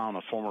St. Brown,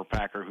 a former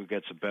Packer who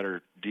gets a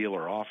better deal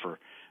or offer,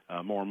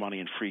 more money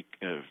in free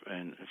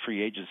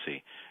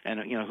agency.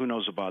 And, who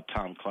knows about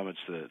Tom Clements,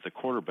 the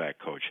quarterback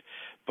coach.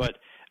 But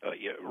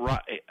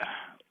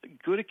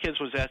Gutekunst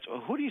was asked,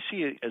 who do you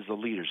see as the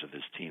leaders of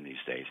this team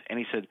these days? And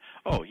he said,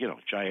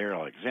 Jair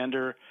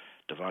Alexander,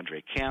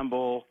 Devondre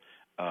Campbell,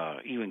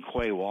 even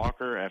Quay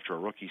Walker after a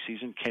rookie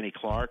season, Kenny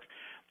Clark.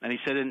 And he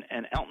said,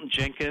 and Elton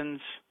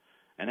Jenkins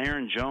and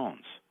Aaron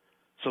Jones.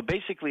 So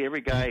basically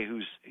every guy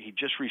he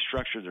just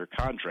restructured their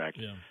contract,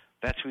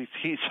 that's who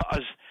he saw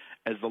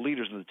as the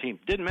leaders of the team.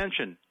 Didn't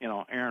mention,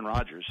 Aaron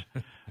Rodgers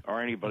or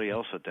anybody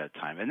else at that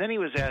time. And then he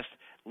was asked,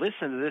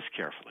 listen to this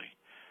carefully.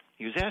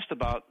 He was asked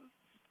about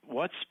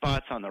what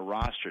spots on the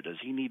roster does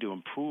he need to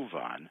improve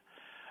on.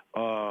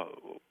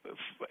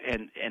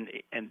 And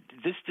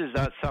this does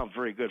not sound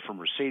very good for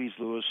Mercedes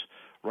Lewis,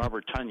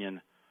 Robert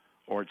Tonyan,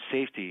 or at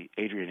safety,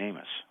 Adrian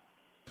Amos.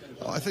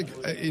 I think,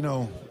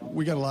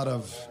 we got a lot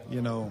of,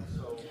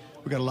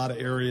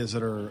 areas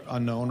that are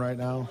unknown right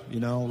now.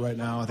 Right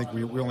now I think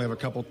we only have a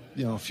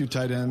few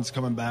tight ends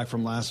coming back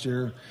from last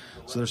year.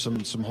 So there's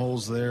some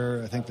holes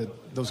there. I think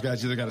that those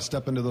guys either got to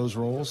step into those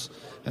roles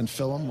and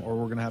fill them, or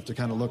we're going to have to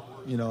kind of look,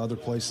 other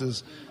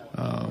places.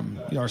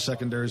 Our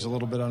secondary is a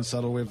little bit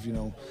unsettled. We have,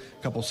 a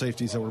couple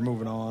safeties that were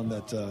moving on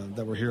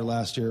that were here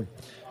last year.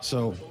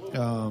 So,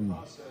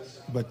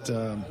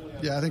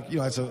 I think,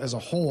 as a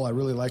whole, I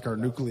really like our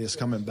nucleus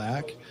coming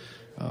back.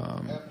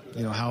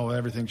 How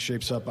everything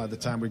shapes up by the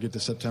time we get to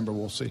September,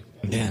 we'll see.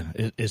 Yeah,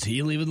 is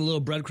he leaving the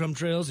little breadcrumb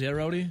trails? Yeah,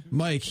 Rowdy?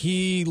 Mike,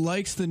 he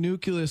likes the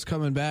nucleus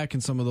coming back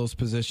in some of those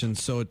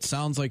positions, so it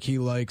sounds like he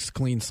likes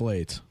clean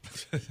slates.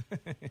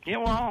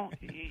 Yeah,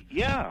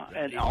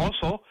 and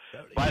also,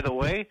 by the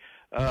way,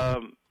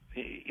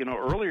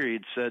 earlier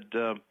he'd said,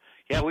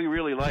 we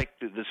really like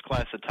this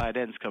class of tight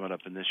ends coming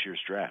up in this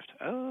year's draft.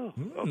 Oh,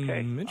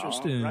 okay.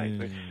 Interesting.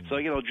 Right. So,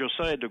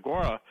 Josiah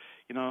DeGuara,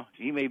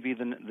 he may be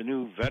the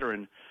new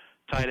veteran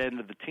tight end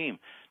of the team.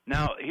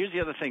 Now, here's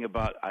the other thing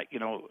about,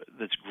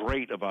 that's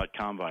great about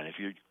Combine. If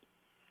you're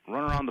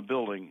run around the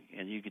building,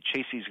 and you could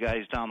chase these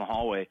guys down the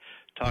hallway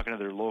talking to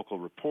their local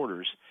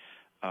reporters,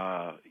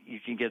 you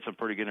can get some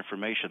pretty good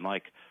information.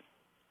 Like,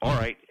 all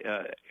right,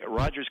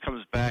 Rogers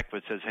comes back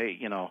but says, hey,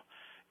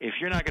 if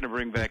you're not going to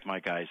bring back my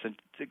guys, then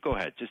go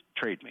ahead, just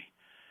trade me.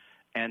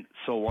 And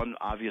so one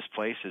obvious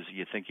place is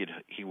you think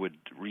he would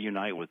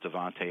reunite with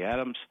Davante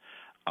Adams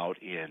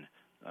out in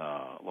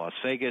Las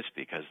Vegas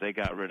because they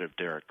got rid of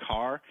Derek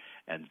Carr,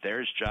 and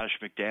there's Josh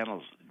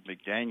McDaniels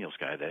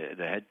guy,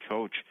 the head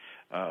coach,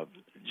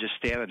 just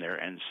standing there.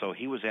 And so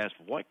he was asked,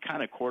 what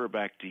kind of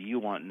quarterback do you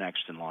want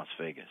next in Las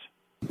Vegas?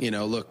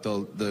 Look,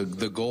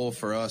 the goal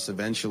for us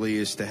eventually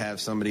is to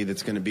have somebody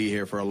that's going to be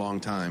here for a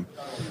long time.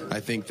 I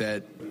think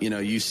that,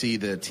 you see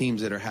the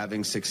teams that are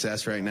having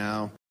success right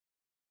now.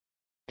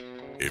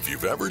 If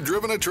you've ever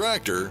driven a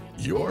tractor,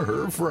 you're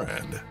her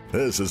friend.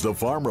 This is the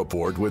Farm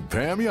Report with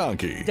Pam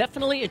Yonke.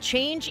 Definitely a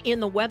change in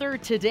the weather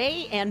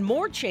today and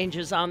more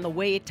changes on the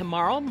way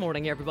tomorrow.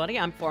 Morning, everybody.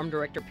 I'm Farm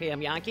Director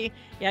Pam Yonke.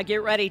 Yeah,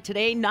 get ready.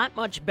 Today, not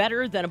much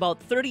better than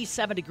about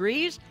 37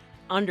 degrees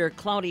under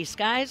cloudy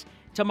skies.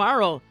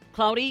 Tomorrow,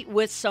 cloudy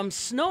with some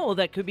snow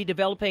that could be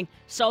developing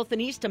south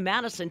and east of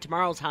Madison.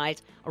 Tomorrow's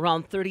highs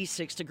around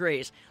 36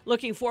 degrees.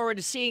 Looking forward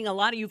to seeing a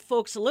lot of you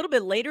folks a little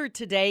bit later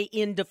today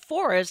in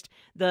DeForest,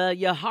 the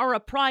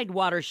Yahara Pride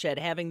Watershed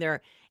having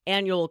their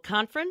annual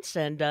conference,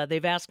 and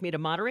they've asked me to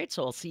moderate,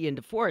 so I'll see you in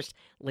DeForest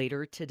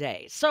later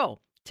today. So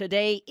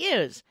today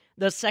is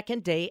the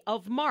second day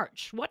of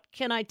March. What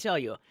can I tell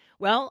you?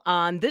 Well,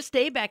 on this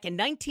day back in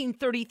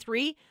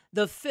 1933,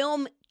 the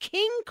film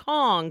King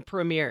Kong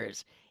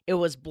premieres. It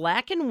was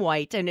black and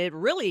white, and it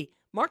really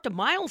marked a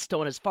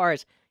milestone as far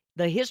as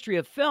the history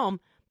of film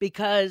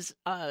because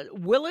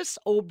Willis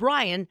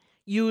O'Brien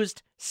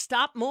used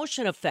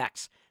stop-motion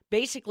effects,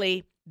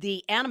 basically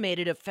the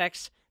animated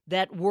effects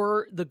that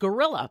were the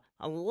gorilla.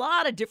 A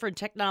lot of different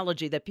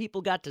technology that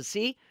people got to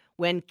see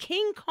when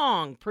King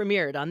Kong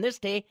premiered on this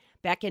day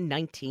back in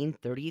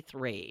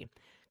 1933.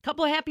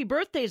 Couple of happy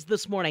birthdays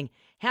this morning.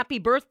 Happy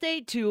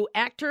birthday to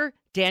actor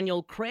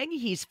Daniel Craig.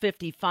 He's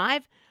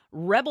 55.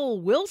 Rebel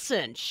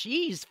Wilson,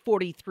 she's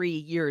 43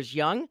 years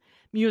young.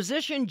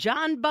 Musician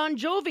John Bon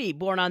Jovi,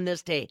 born on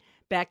this day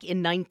back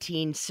in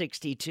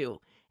 1962.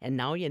 And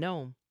now you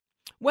know.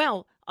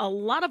 Well, a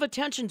lot of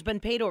attention's been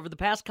paid over the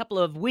past couple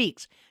of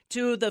weeks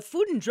to the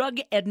Food and Drug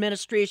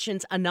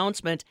Administration's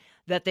announcement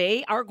that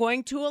they are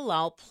going to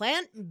allow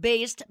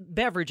plant-based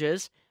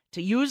beverages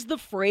to use the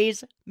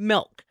phrase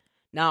milk.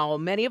 Now,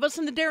 many of us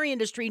in the dairy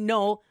industry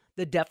know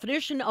the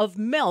definition of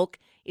milk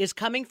is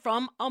coming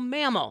from a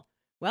mammal.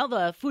 Well,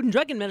 the Food and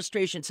Drug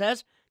Administration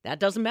says that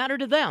doesn't matter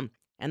to them,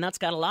 and that's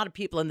got a lot of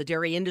people in the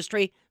dairy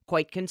industry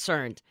quite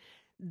concerned.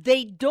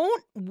 They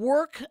don't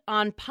work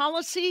on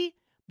policy,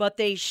 but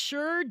they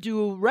sure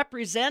do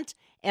represent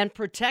and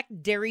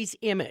protect dairy's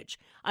image.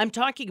 I'm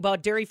talking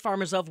about Dairy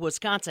Farmers of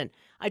Wisconsin.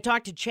 I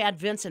talked to Chad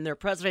Vinson, their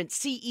president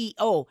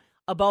CEO,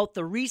 about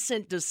the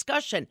recent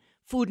discussion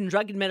Food and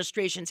Drug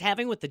Administration's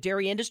having with the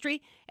dairy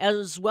industry,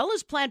 as well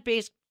as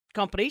plant-based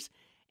companies,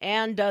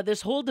 and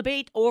this whole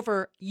debate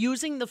over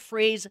using the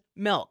phrase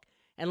milk.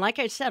 And like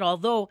I said,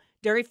 although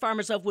Dairy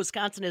Farmers of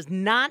Wisconsin is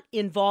not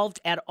involved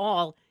at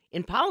all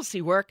in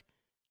policy work,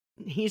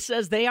 he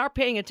says they are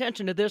paying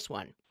attention to this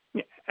one.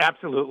 Yeah,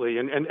 absolutely.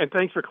 And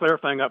thanks for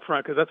clarifying up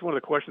front, because that's one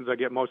of the questions I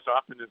get most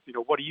often is,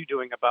 what are you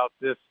doing about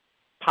this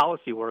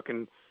policy work?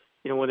 And,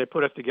 when they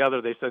put us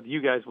together, they said,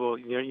 you guys will,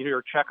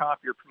 your check off,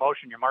 your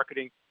promotion, your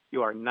marketing,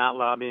 you are not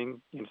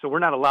lobbying. And so we're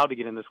not allowed to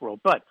get in this world.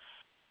 But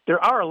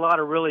there are a lot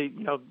of really,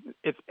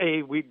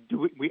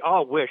 we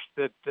all wish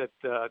that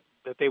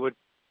they would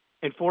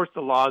enforce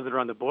the laws that are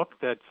on the book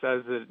that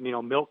says that,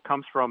 milk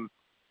comes from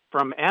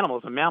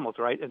animals and mammals,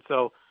 right? And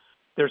so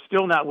they're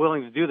still not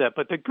willing to do that.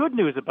 But the good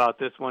news about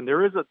this one,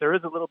 there is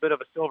a little bit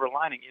of a silver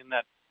lining in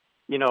that,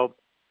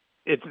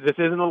 this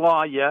isn't a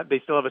law yet.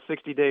 They still have a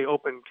 60-day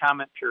open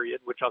comment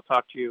period, which I'll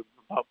talk to you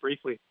about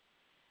briefly.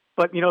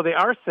 But, they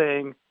are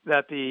saying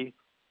that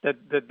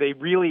that they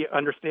really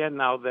understand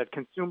now that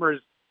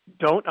consumers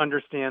don't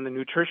understand the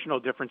nutritional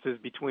differences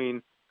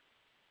between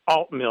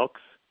alt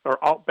milks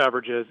or alt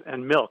beverages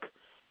and milk.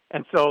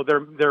 And so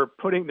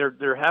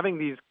they're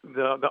having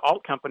the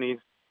alt companies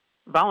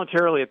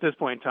voluntarily at this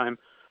point in time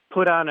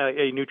put on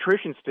a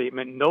nutrition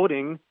statement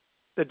noting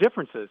the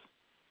differences.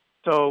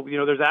 So,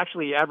 there's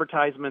actually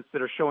advertisements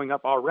that are showing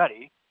up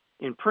already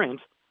in print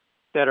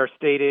that are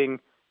stating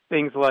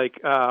things like,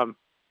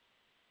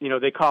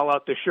 they call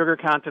out the sugar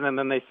content and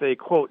then they say,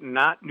 quote,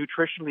 not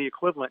nutritionally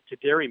equivalent to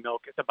dairy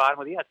milk at the bottom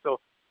of the ad.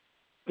 So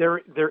there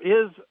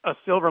is a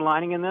silver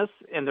lining in this,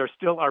 and there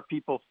still are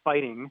people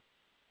fighting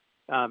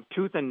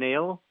tooth and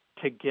nail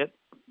to get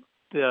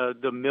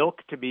the milk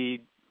to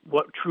be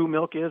what true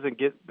milk is and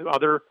get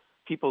other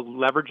people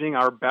leveraging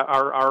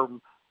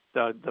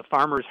the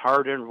farmers'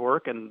 hard-earned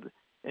work and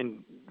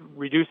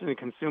reducing the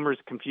consumers'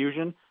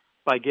 confusion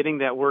by getting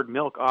that word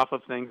milk off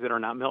of things that are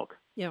not milk.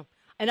 Yeah.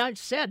 And I've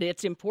said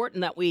it's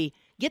important that we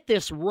get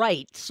this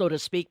right, so to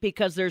speak,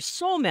 because there's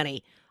so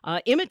many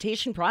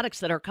imitation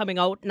products that are coming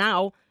out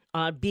now,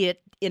 be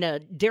it in a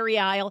dairy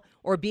aisle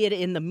or be it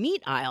in the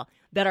meat aisle,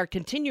 that are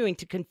continuing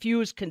to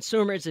confuse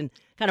consumers and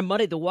kind of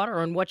muddy the water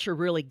on what you're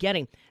really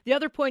getting. The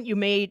other point you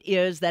made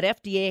is that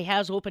FDA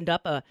has opened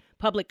up a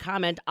public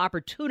comment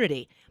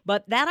opportunity,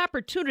 but that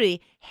opportunity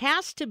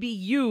has to be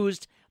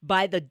used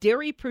by the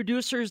dairy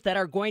producers that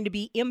are going to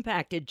be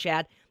impacted,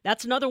 Chad.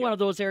 That's another one of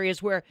those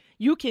areas where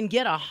you can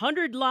get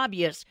 100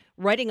 lobbyists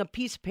writing a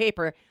piece of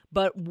paper,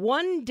 but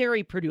one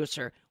dairy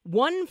producer,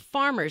 one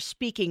farmer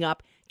speaking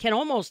up can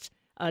almost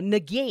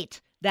negate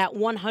that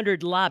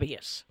 100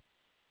 lobbyists.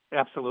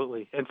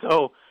 Absolutely. And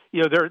so,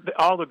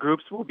 all the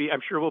groups will be,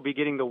 I'm sure we'll be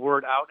getting the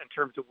word out in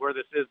terms of where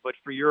this is. But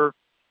for your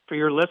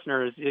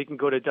listeners, you can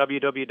go to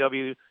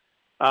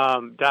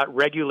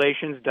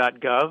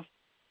www.regulations.gov,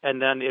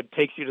 and then it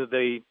takes you to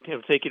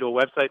it'll take you to a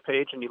website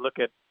page, and you look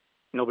at,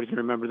 nobody's going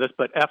to remember this,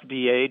 but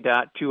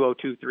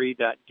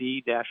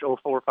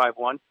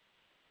FDA.2023.D-0451.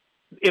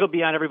 It'll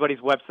be on everybody's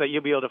website.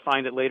 You'll be able to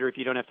find it later if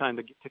you don't have time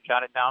to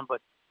jot it down.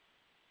 But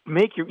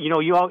make your,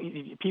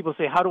 people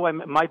say, how do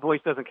my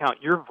voice doesn't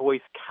count. Your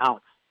voice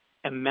counts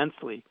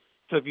immensely.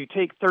 So if you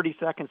take 30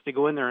 seconds to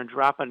go in there and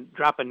drop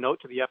a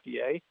note to the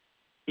FDA,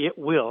 it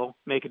will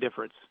make a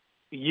difference.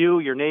 You,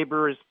 your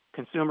neighbors,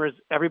 consumers,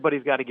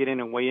 everybody's got to get in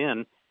and weigh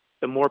in.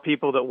 The more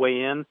people that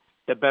weigh in,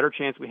 the better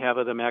chance we have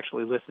of them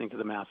actually listening to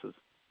the masses.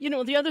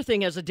 The other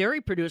thing, as a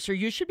dairy producer,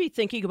 you should be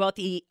thinking about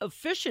the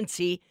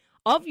efficiency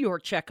of your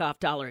checkoff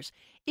dollars.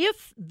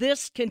 If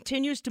this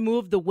continues to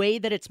move the way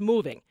that it's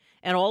moving,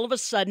 and all of a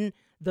sudden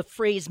the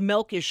phrase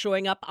milk is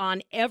showing up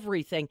on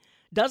everything,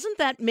 doesn't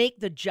that make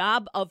the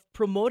job of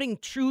promoting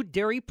true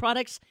dairy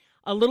products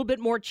a little bit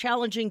more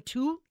challenging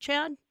too,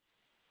 Chad?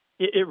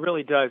 It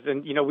really does.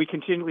 And, we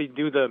continually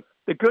do the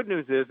good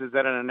news is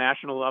that on a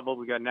national level,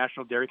 we got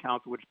National Dairy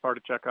Council, which is part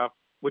of Checkoff,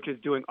 which is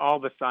doing all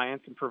the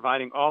science and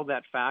providing all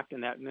that fact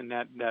and that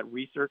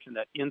research and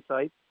that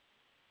insight.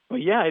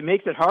 But yeah, it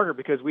makes it harder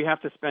because we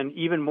have to spend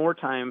even more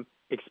time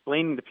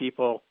explaining to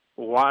people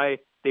why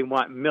they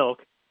want milk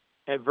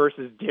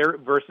versus dairy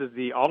versus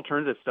the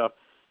alternative stuff.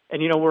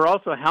 And we're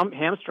also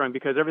hamstrung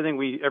because everything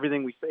we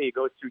say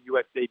goes through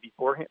USDA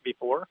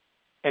before,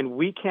 and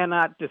we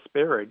cannot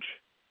disparage.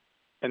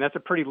 And that's a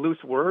pretty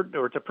loose word,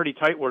 or it's a pretty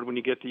tight word when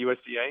you get to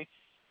USDA,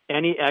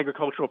 any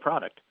agricultural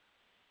product.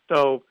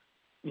 So,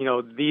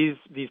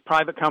 these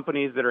private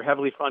companies that are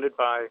heavily funded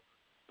by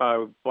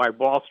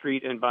Wall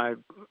Street and by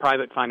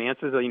private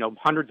finances,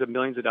 hundreds of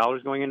millions of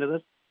dollars going into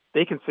this,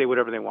 they can say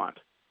whatever they want,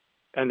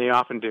 and they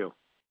often do.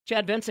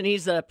 Chad Benson,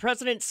 he's the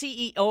president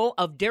CEO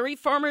of Dairy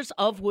Farmers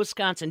of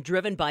Wisconsin,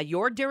 driven by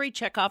your dairy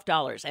checkoff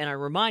dollars. And I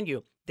remind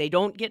you, they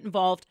don't get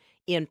involved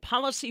in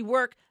policy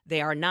work.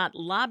 They are not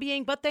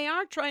lobbying, but they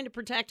are trying to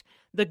protect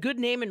the good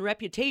name and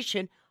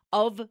reputation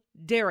of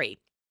dairy.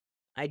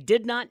 I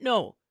did not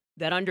know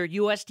that under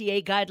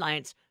USDA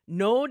guidelines,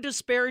 no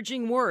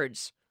disparaging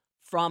words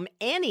from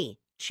any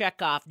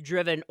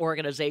checkoff-driven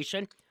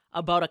organization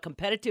about a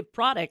competitive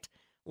product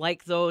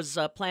like those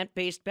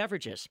plant-based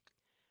beverages.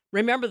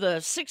 Remember, the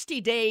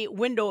 60-day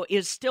window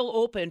is still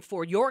open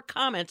for your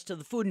comments to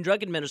the Food and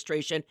Drug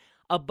Administration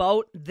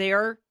about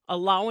their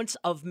allowance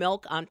of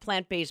milk on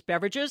plant-based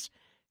beverages.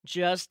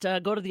 Just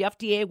go to the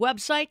FDA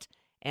website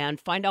and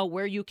find out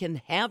where you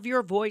can have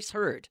your voice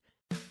heard.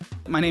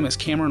 My name is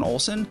Cameron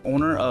Olson,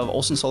 owner of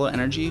Olson Solar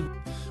Energy.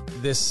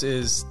 This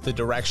is the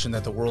direction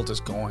that the world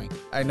is going.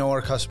 I know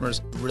our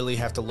customers really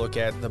have to look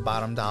at the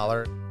bottom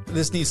dollar.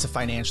 This needs to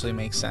financially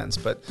make sense,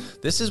 but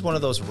this is one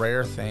of those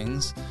rare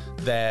things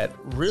that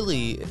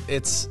really,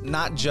 it's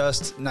not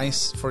just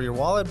nice for your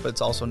wallet, but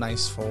it's also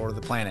nice for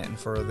the planet and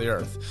for the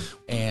earth.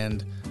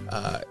 And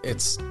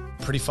it's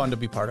pretty fun to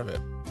be part of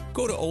it.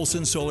 Go to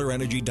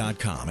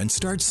OlsonSolarEnergy.com and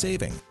start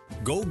saving.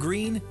 Go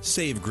green,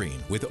 save green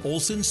with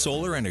Olson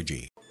Solar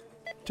Energy.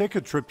 Take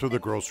a trip to the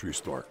grocery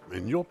store,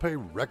 and you'll pay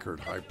record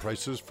high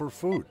prices for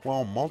food,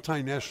 while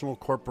multinational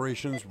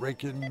corporations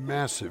rake in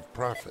massive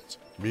profits.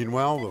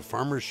 Meanwhile, the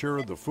farmer's share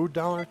of the food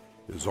dollar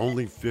is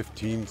only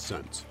 15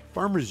 cents.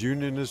 Farmers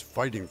Union is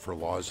fighting for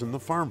laws in the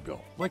Farm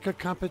Bill, like a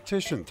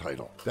competition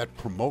title, that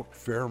promote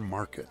fair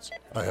markets.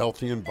 A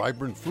healthy and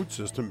vibrant food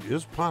system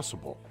is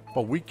possible,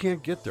 but we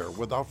can't get there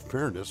without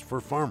fairness for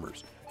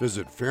farmers.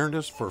 Visit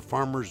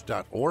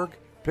fairnessforfarmers.org,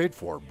 paid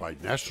for by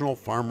National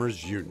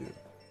Farmers Union.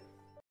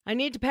 I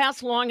need to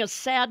pass along a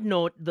sad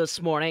note this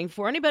morning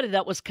for anybody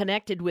that was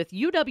connected with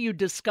UW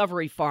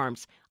Discovery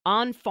Farms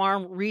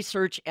on-farm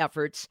research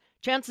efforts.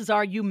 Chances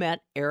are you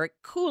met Eric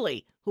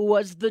Cooley, who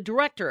was the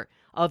director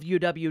of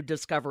UW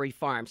Discovery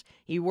Farms.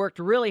 He worked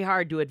really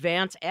hard to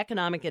advance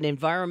economic and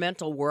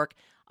environmental work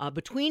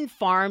between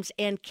farms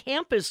and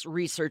campus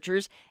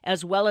researchers,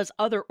 as well as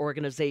other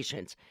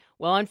organizations.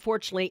 Well,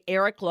 unfortunately,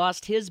 Eric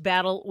lost his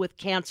battle with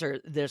cancer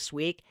this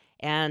week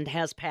and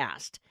has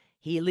passed.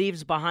 He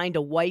leaves behind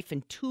a wife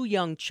and 2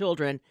 young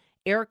children.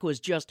 Eric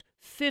was just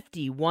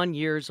 51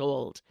 years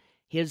old.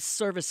 His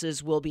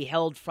services will be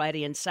held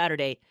Friday and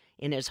Saturday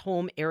in his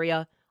home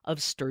area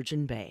of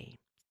Sturgeon Bay.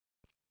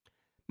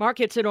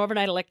 Markets and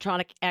overnight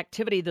electronic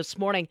activity this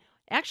morning.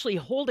 actually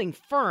holding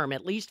firm,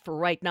 at least for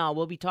right now.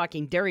 We'll be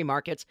talking dairy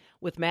markets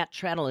with Matt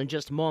Tranel in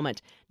just a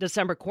moment.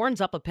 December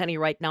corn's up a penny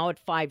right now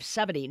at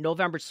 $5.70.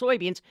 November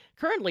soybeans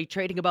currently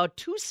trading about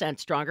 2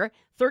 cents stronger,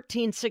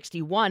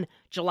 $13.61.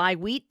 July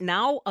wheat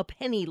now a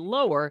penny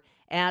lower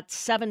at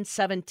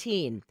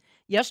 $7.17.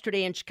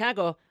 Yesterday in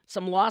Chicago,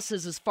 some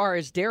losses as far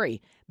as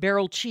dairy.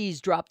 Barrel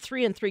cheese dropped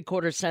 3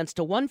 3/4 cents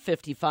to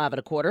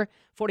 $1.55 1/4.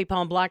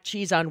 40-pound block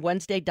cheese on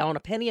Wednesday down a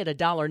penny at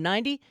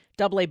 $1.90.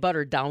 Double A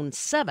butter down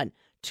 7,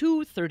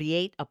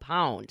 $2.38 a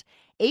pound.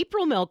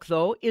 April milk,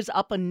 though, is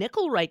up a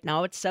nickel right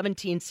now at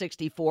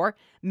 $17.64.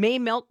 May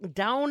milk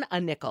down a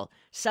nickel,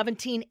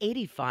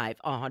 $17.85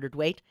 a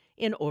hundredweight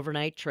in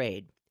overnight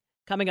trade.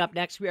 Coming up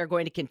next, we are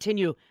going to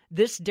continue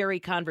this dairy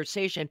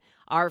conversation.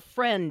 Our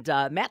friend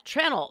Matt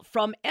Tranel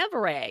from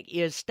Everag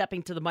is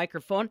stepping to the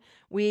microphone.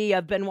 We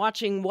have been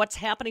watching what's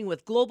happening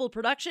with global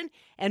production,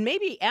 and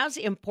maybe as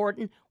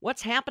important,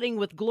 what's happening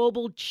with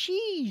global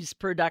cheese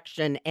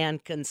production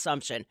and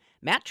consumption.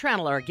 Matt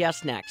Tranel, our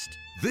guest next.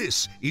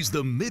 This is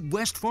the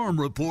Midwest Farm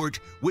Report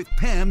with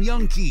Pam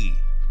Jahnke.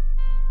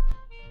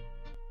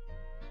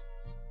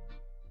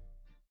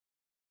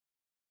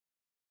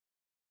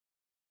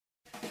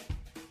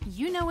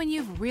 You know when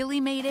you've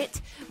really made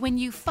it? When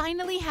you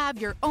finally have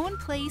your own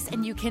place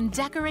and you can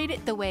decorate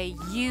it the way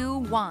you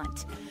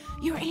want.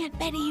 Your Aunt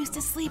Betty used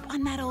to sleep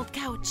on that old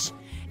couch.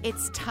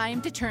 It's time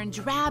to turn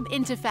drab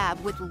into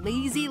fab with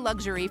lazy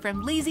luxury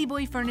from Lazy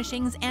Boy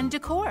Furnishings and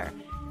Decor.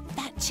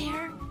 That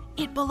chair,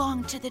 it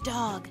belonged to the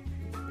dog.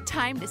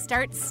 Time to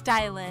start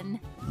styling.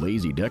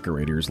 Lazy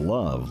decorators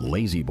love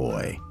Lazy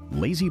Boy.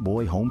 Lazy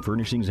Boy Home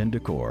Furnishings and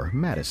Decor,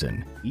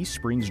 Madison, East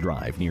Springs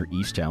Drive near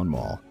Easttown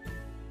Mall.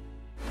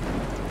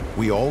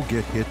 We all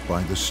get hit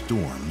by the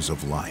storms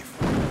of life.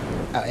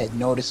 I had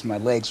noticed my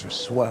legs were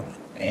swelling,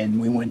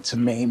 and we went to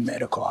Maine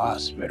Medical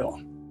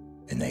Hospital.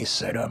 And they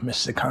said,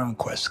 Mr.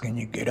 Conquest, can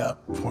you get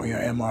up for your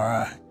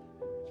MRI?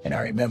 And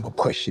I remember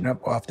pushing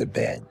up off the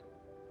bed,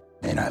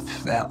 and I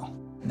fell.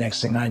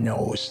 Next thing I know,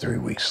 it was 3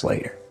 weeks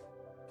later,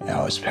 and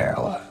I was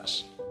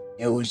paralyzed.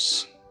 It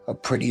was a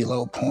pretty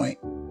low point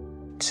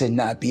to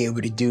not be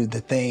able to do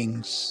the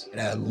things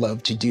that I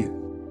love to do.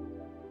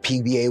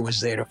 PVA was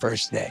there the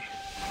first day.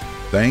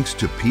 Thanks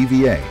to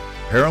PVA,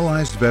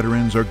 paralyzed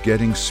veterans are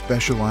getting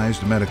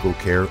specialized medical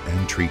care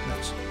and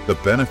treatments, the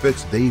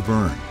benefits they've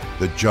earned,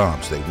 the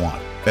jobs they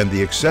want, and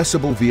the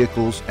accessible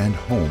vehicles and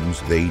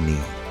homes they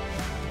need.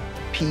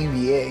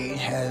 PVA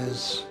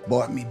has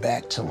brought me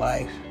back to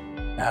life.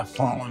 I've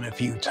fallen a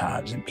few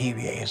times, and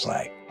PVA is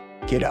like,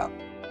 get up.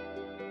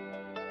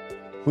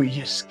 We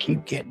just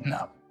keep getting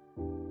up.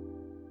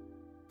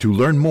 To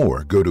learn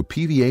more, go to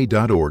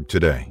pva.org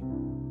today.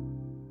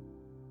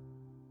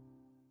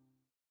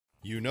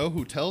 You know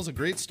who tells a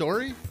great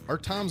story? Our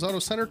Tom's Auto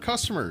Center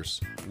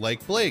customers,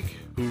 like Blake,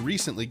 who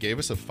recently gave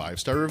us a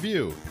 5-star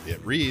review.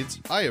 It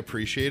reads, I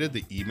appreciated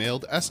the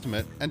emailed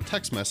estimate and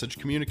text message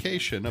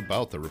communication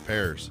about the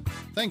repairs.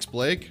 Thanks,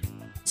 Blake.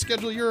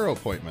 Schedule your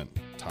appointment,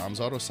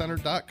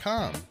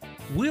 tomsautocenter.com.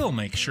 We'll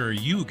make sure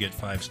you get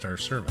 5-star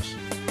service.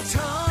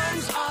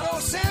 Tom's Auto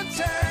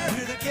Center.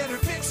 We're the get her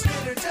fixed,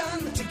 get her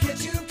done to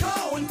get you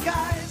going,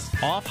 guys.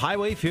 Off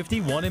Highway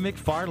 51 in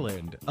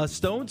McFarland, a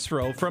stone's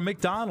throw from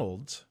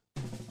McDonald's.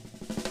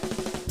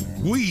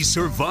 We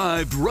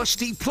survived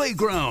rusty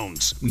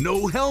playgrounds,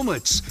 no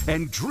helmets,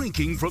 and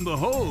drinking from the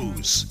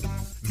hose.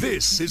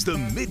 This is the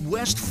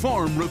Midwest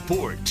Farm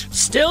Report.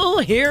 Still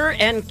here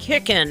and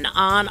kicking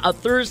on a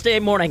Thursday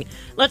morning.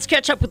 Let's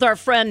catch up with our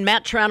friend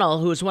Matt Tranel,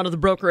 who's one of the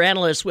broker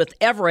analysts with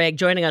Everag,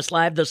 joining us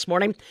live this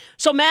morning.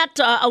 So, Matt,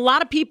 a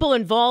lot of people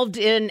involved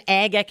in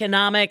ag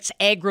economics,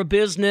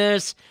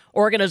 agribusiness,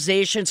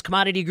 organizations,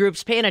 commodity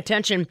groups paying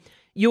attention.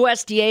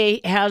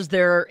 USDA has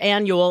their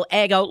annual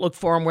Ag Outlook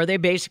Forum where they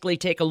basically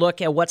take a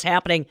look at what's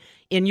happening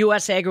in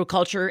U.S.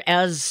 agriculture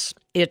as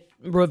it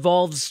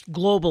revolves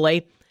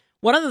globally.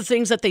 One of the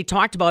things that they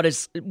talked about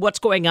is what's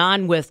going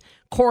on with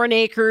corn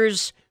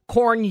acres,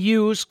 corn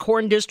use,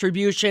 corn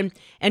distribution.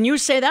 And you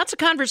say that's a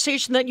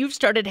conversation that you've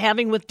started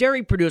having with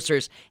dairy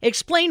producers.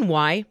 Explain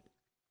why.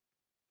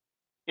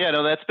 Yeah,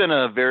 no, that's been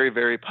a very,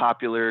 very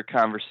popular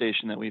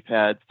conversation that we've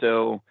had.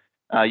 So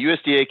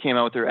USDA came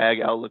out with their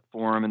Ag Outlook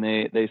Forum, and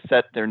they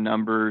set their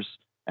numbers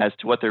as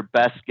to what their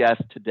best guess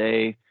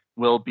today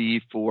will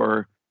be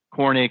for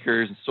corn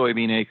acres,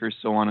 soybean acres,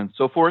 so on and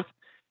so forth.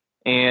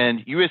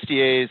 And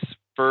USDA's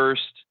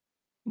first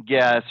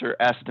guess or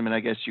estimate, I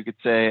guess you could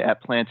say,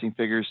 at planting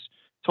figures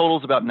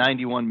totals about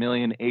 91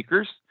 million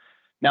acres.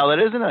 Now, that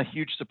isn't a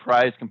huge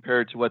surprise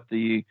compared to what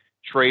the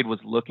trade was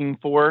looking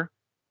for,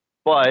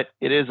 but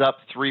it is up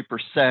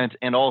 3%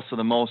 and also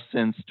the most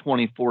since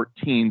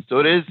 2014. So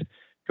it is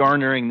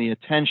garnering the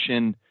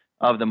attention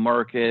of the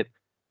market.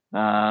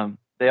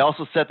 They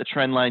also set the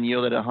trend line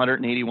yield at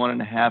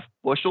 181.5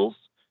 bushels,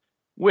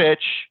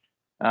 which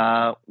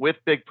with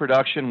big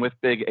production, with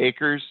big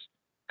acres,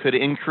 could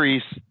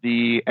increase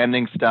the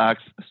ending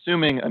stocks,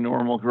 assuming a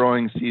normal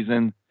growing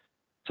season.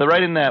 So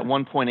right in that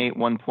 1.8,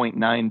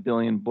 1.9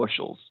 billion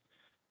bushels.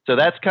 So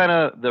that's kind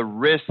of the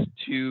risk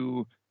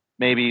to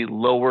maybe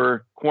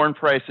lower corn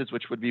prices,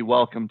 which would be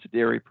welcome to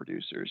dairy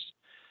producers.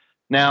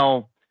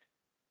 Now,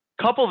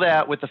 couple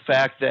that with the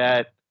fact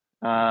that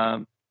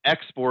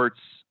exports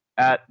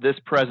at this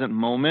present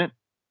moment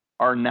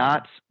are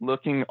not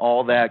looking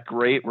all that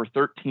great. We're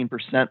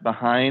 13%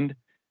 behind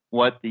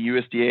what the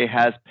USDA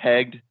has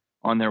pegged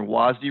on their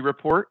WASDE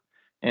report.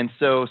 And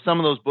so some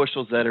of those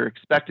bushels that are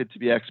expected to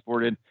be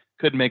exported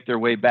could make their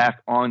way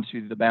back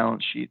onto the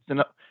balance sheets.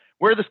 And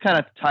where this kind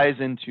of ties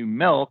into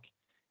milk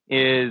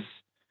is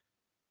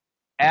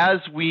as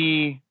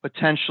we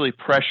potentially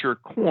pressure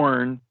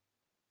corn,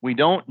 we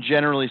don't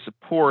generally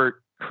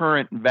support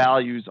current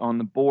values on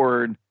the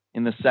board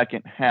in the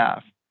second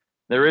half.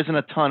 There isn't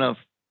a ton of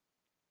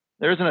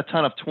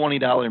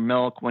 $20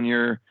 milk when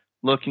you're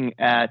looking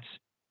at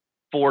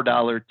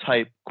 $4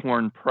 type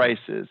corn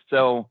prices.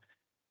 So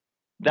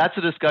that's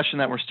a discussion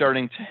that we're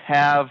starting to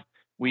have.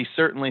 We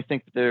certainly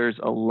think that there's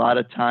a lot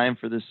of time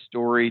for this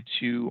story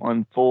to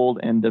unfold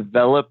and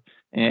develop.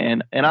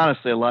 And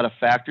honestly, a lot of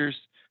factors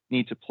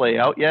need to play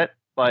out yet.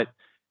 But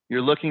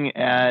you're looking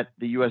at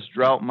the U.S.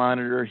 Drought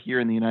Monitor here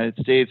in the United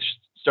States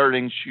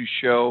starting to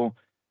show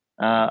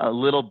a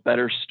little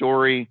better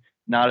story,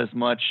 not as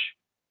much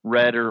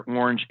red or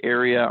orange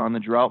area on the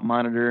Drought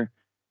Monitor.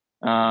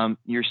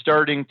 You're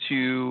starting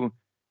to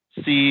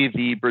see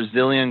the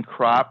Brazilian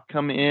crop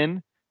come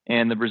in,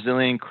 and the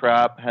Brazilian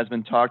crop has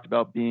been talked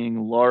about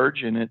being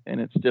large, and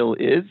it still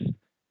is.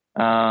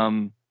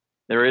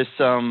 There is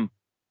some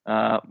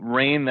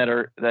rain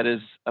that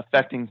is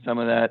affecting some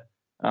of that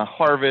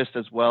harvest,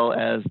 as well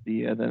as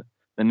the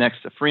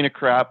next safrinha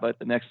crop, but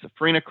the next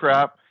safrinha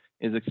crop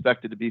is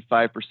expected to be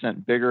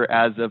 5% bigger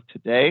as of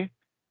today.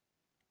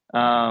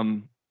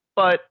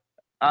 But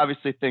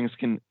obviously things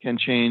can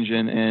change,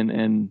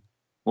 and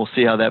we'll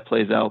see how that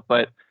plays out.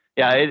 But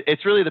yeah,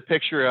 it's really the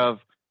picture of,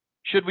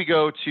 should we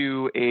go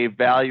to a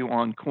value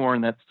on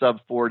corn that's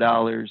sub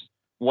 $4?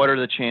 What are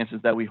the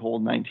chances that we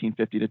hold $19.50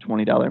 to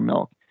 $20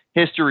 milk?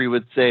 History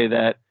would say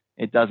that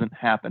it doesn't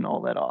happen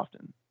all that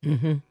often.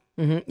 Mm-hmm.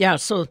 Mm-hmm. Yeah,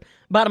 so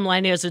bottom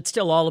line is it's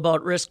still all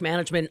about risk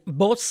management,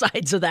 both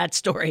sides of that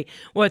story,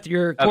 whether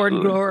you're a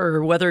corn grower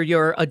or whether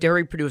you're a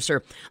dairy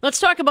producer. Let's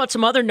talk about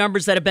some other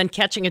numbers that have been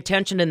catching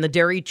attention in the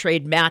dairy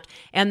trade, Matt,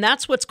 and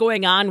that's what's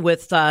going on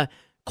with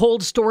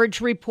cold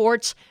storage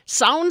reports.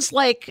 Sounds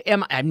like,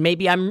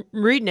 maybe I'm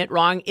reading it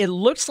wrong, it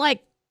looks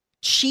like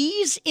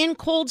cheese in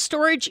cold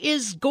storage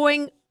is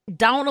going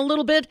down a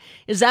little bit.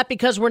 Is that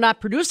because we're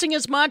not producing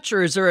as much,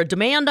 or is there a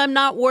demand I'm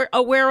not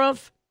aware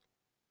of?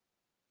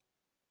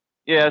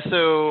 Yeah,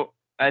 so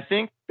I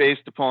think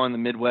based upon the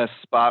Midwest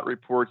spot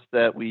reports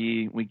that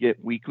we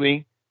get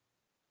weekly,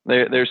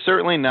 there's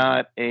certainly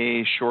not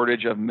a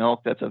shortage of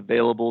milk that's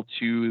available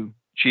to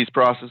cheese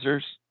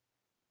processors.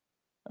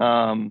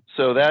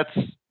 So that's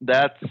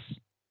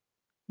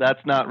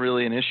not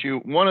really an issue.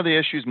 One of the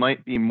issues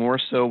might be more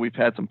so we've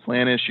had some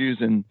plant issues,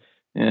 and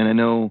I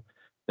know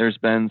there's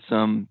been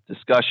some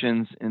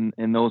discussions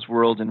in those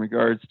worlds in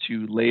regards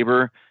to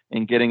labor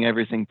and getting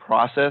everything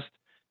processed.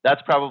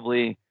 That's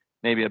probably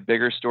maybe a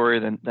bigger story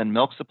than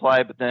milk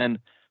supply. But then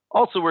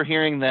also we're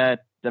hearing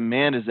that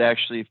demand is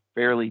actually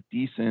fairly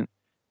decent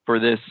for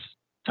this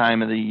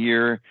time of the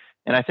year.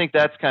 And I think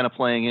that's kind of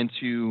playing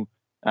into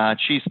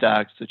cheese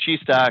stocks. So cheese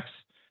stocks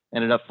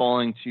ended up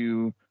falling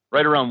to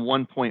right around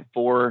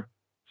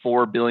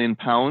 1.44 billion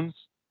pounds,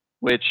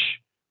 which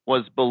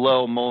was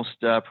below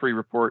most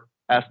pre-report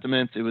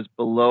estimates. It was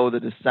below the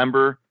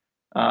December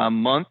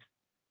month,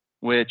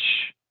 which,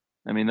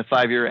 I mean, the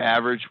 5-year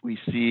average, we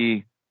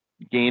see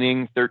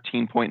gaining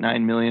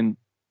 13.9 million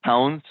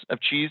pounds of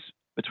cheese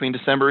between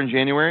December and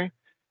January.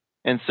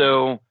 And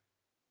so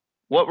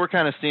what we're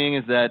kind of seeing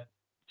is that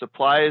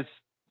supplies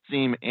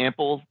seem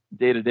ample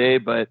day to day,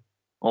 but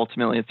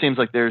ultimately it seems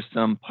like there's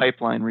some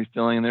pipeline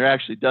refilling, and there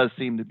actually does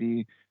seem to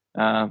be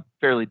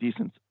fairly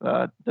decent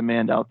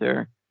demand out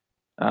there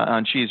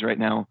on cheese right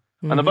now.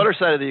 Mm-hmm. On the butter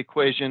side of the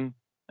equation,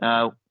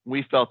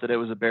 we felt that it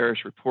was a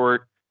bearish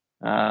report.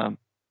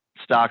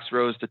 Stocks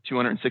rose to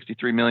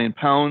 263 million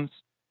pounds,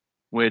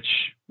 which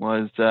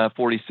was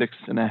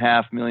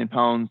 46.5 million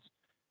pounds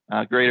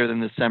greater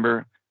than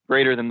December,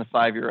 greater than the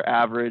 5-year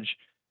average.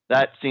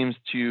 That seems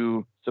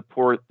to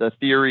support the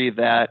theory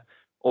that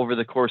over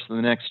the course of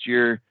the next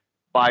year,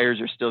 buyers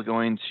are still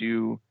going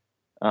to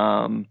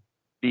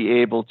be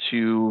able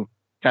to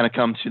kind of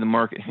come to the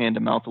market hand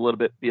to mouth a little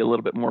bit, be a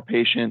little bit more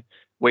patient,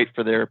 wait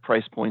for their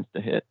price points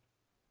to hit.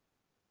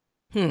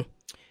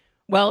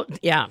 Well,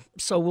 yeah,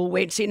 so we'll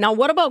wait and see. Now,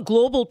 what about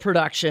global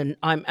production?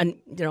 And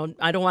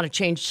I don't want to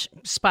change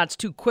spots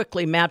too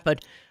quickly, Matt,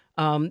 but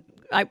I'm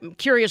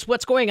curious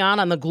what's going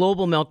on the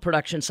global milk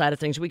production side of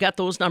things. We got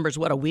those numbers,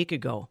 a week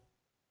ago?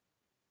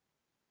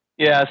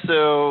 Yeah,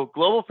 so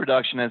global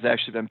production has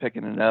actually been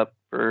picking it up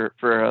for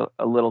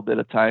a little bit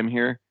of time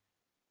here.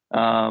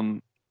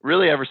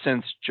 Really, ever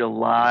since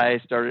July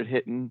started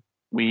hitting,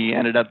 we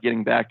ended up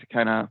getting back to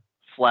kind of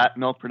flat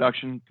milk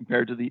production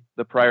compared to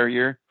the prior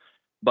year.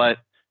 But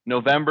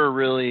November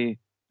really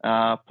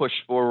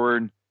pushed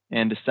forward,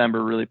 and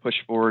December really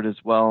pushed forward as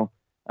well.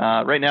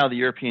 Right now, the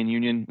European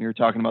Union, we were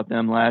talking about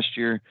them last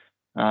year,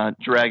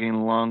 dragging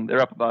along.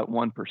 They're up about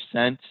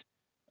 1%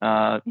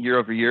 year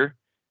over year.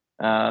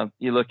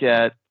 You look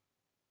at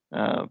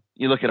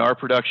our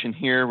production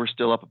here, we're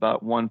still up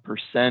about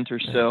 1% or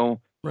so.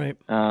 Right.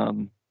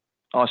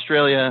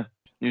 Australia,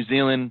 New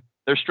Zealand,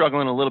 they're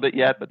struggling a little bit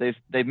yet, but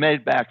they've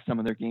made back some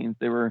of their gains.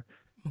 They were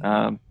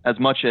as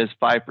much as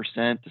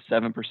 5% to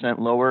 7%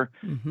 lower.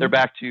 Mhm. They're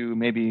back to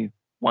maybe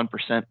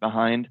 1%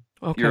 behind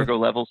year ago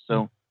levels.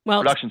 So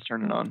production's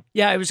turning on.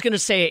 Yeah, I was going to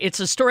say it's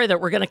a story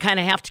that we're going to kind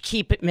of have to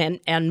keep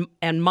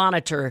and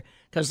monitor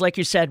because, like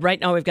you said, right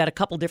now we've got a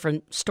couple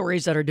different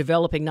stories that are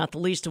developing, not the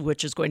least of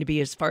which is going to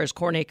be as far as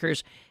corn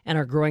acres and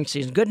our growing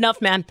season. Good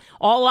enough, man.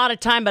 All out of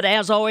time, but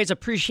as always,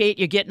 appreciate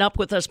you getting up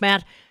with us,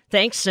 Matt.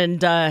 Thanks,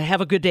 and have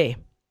a good day.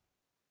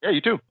 Yeah,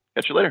 you too.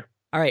 Catch you later.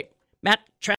 All right, Matt.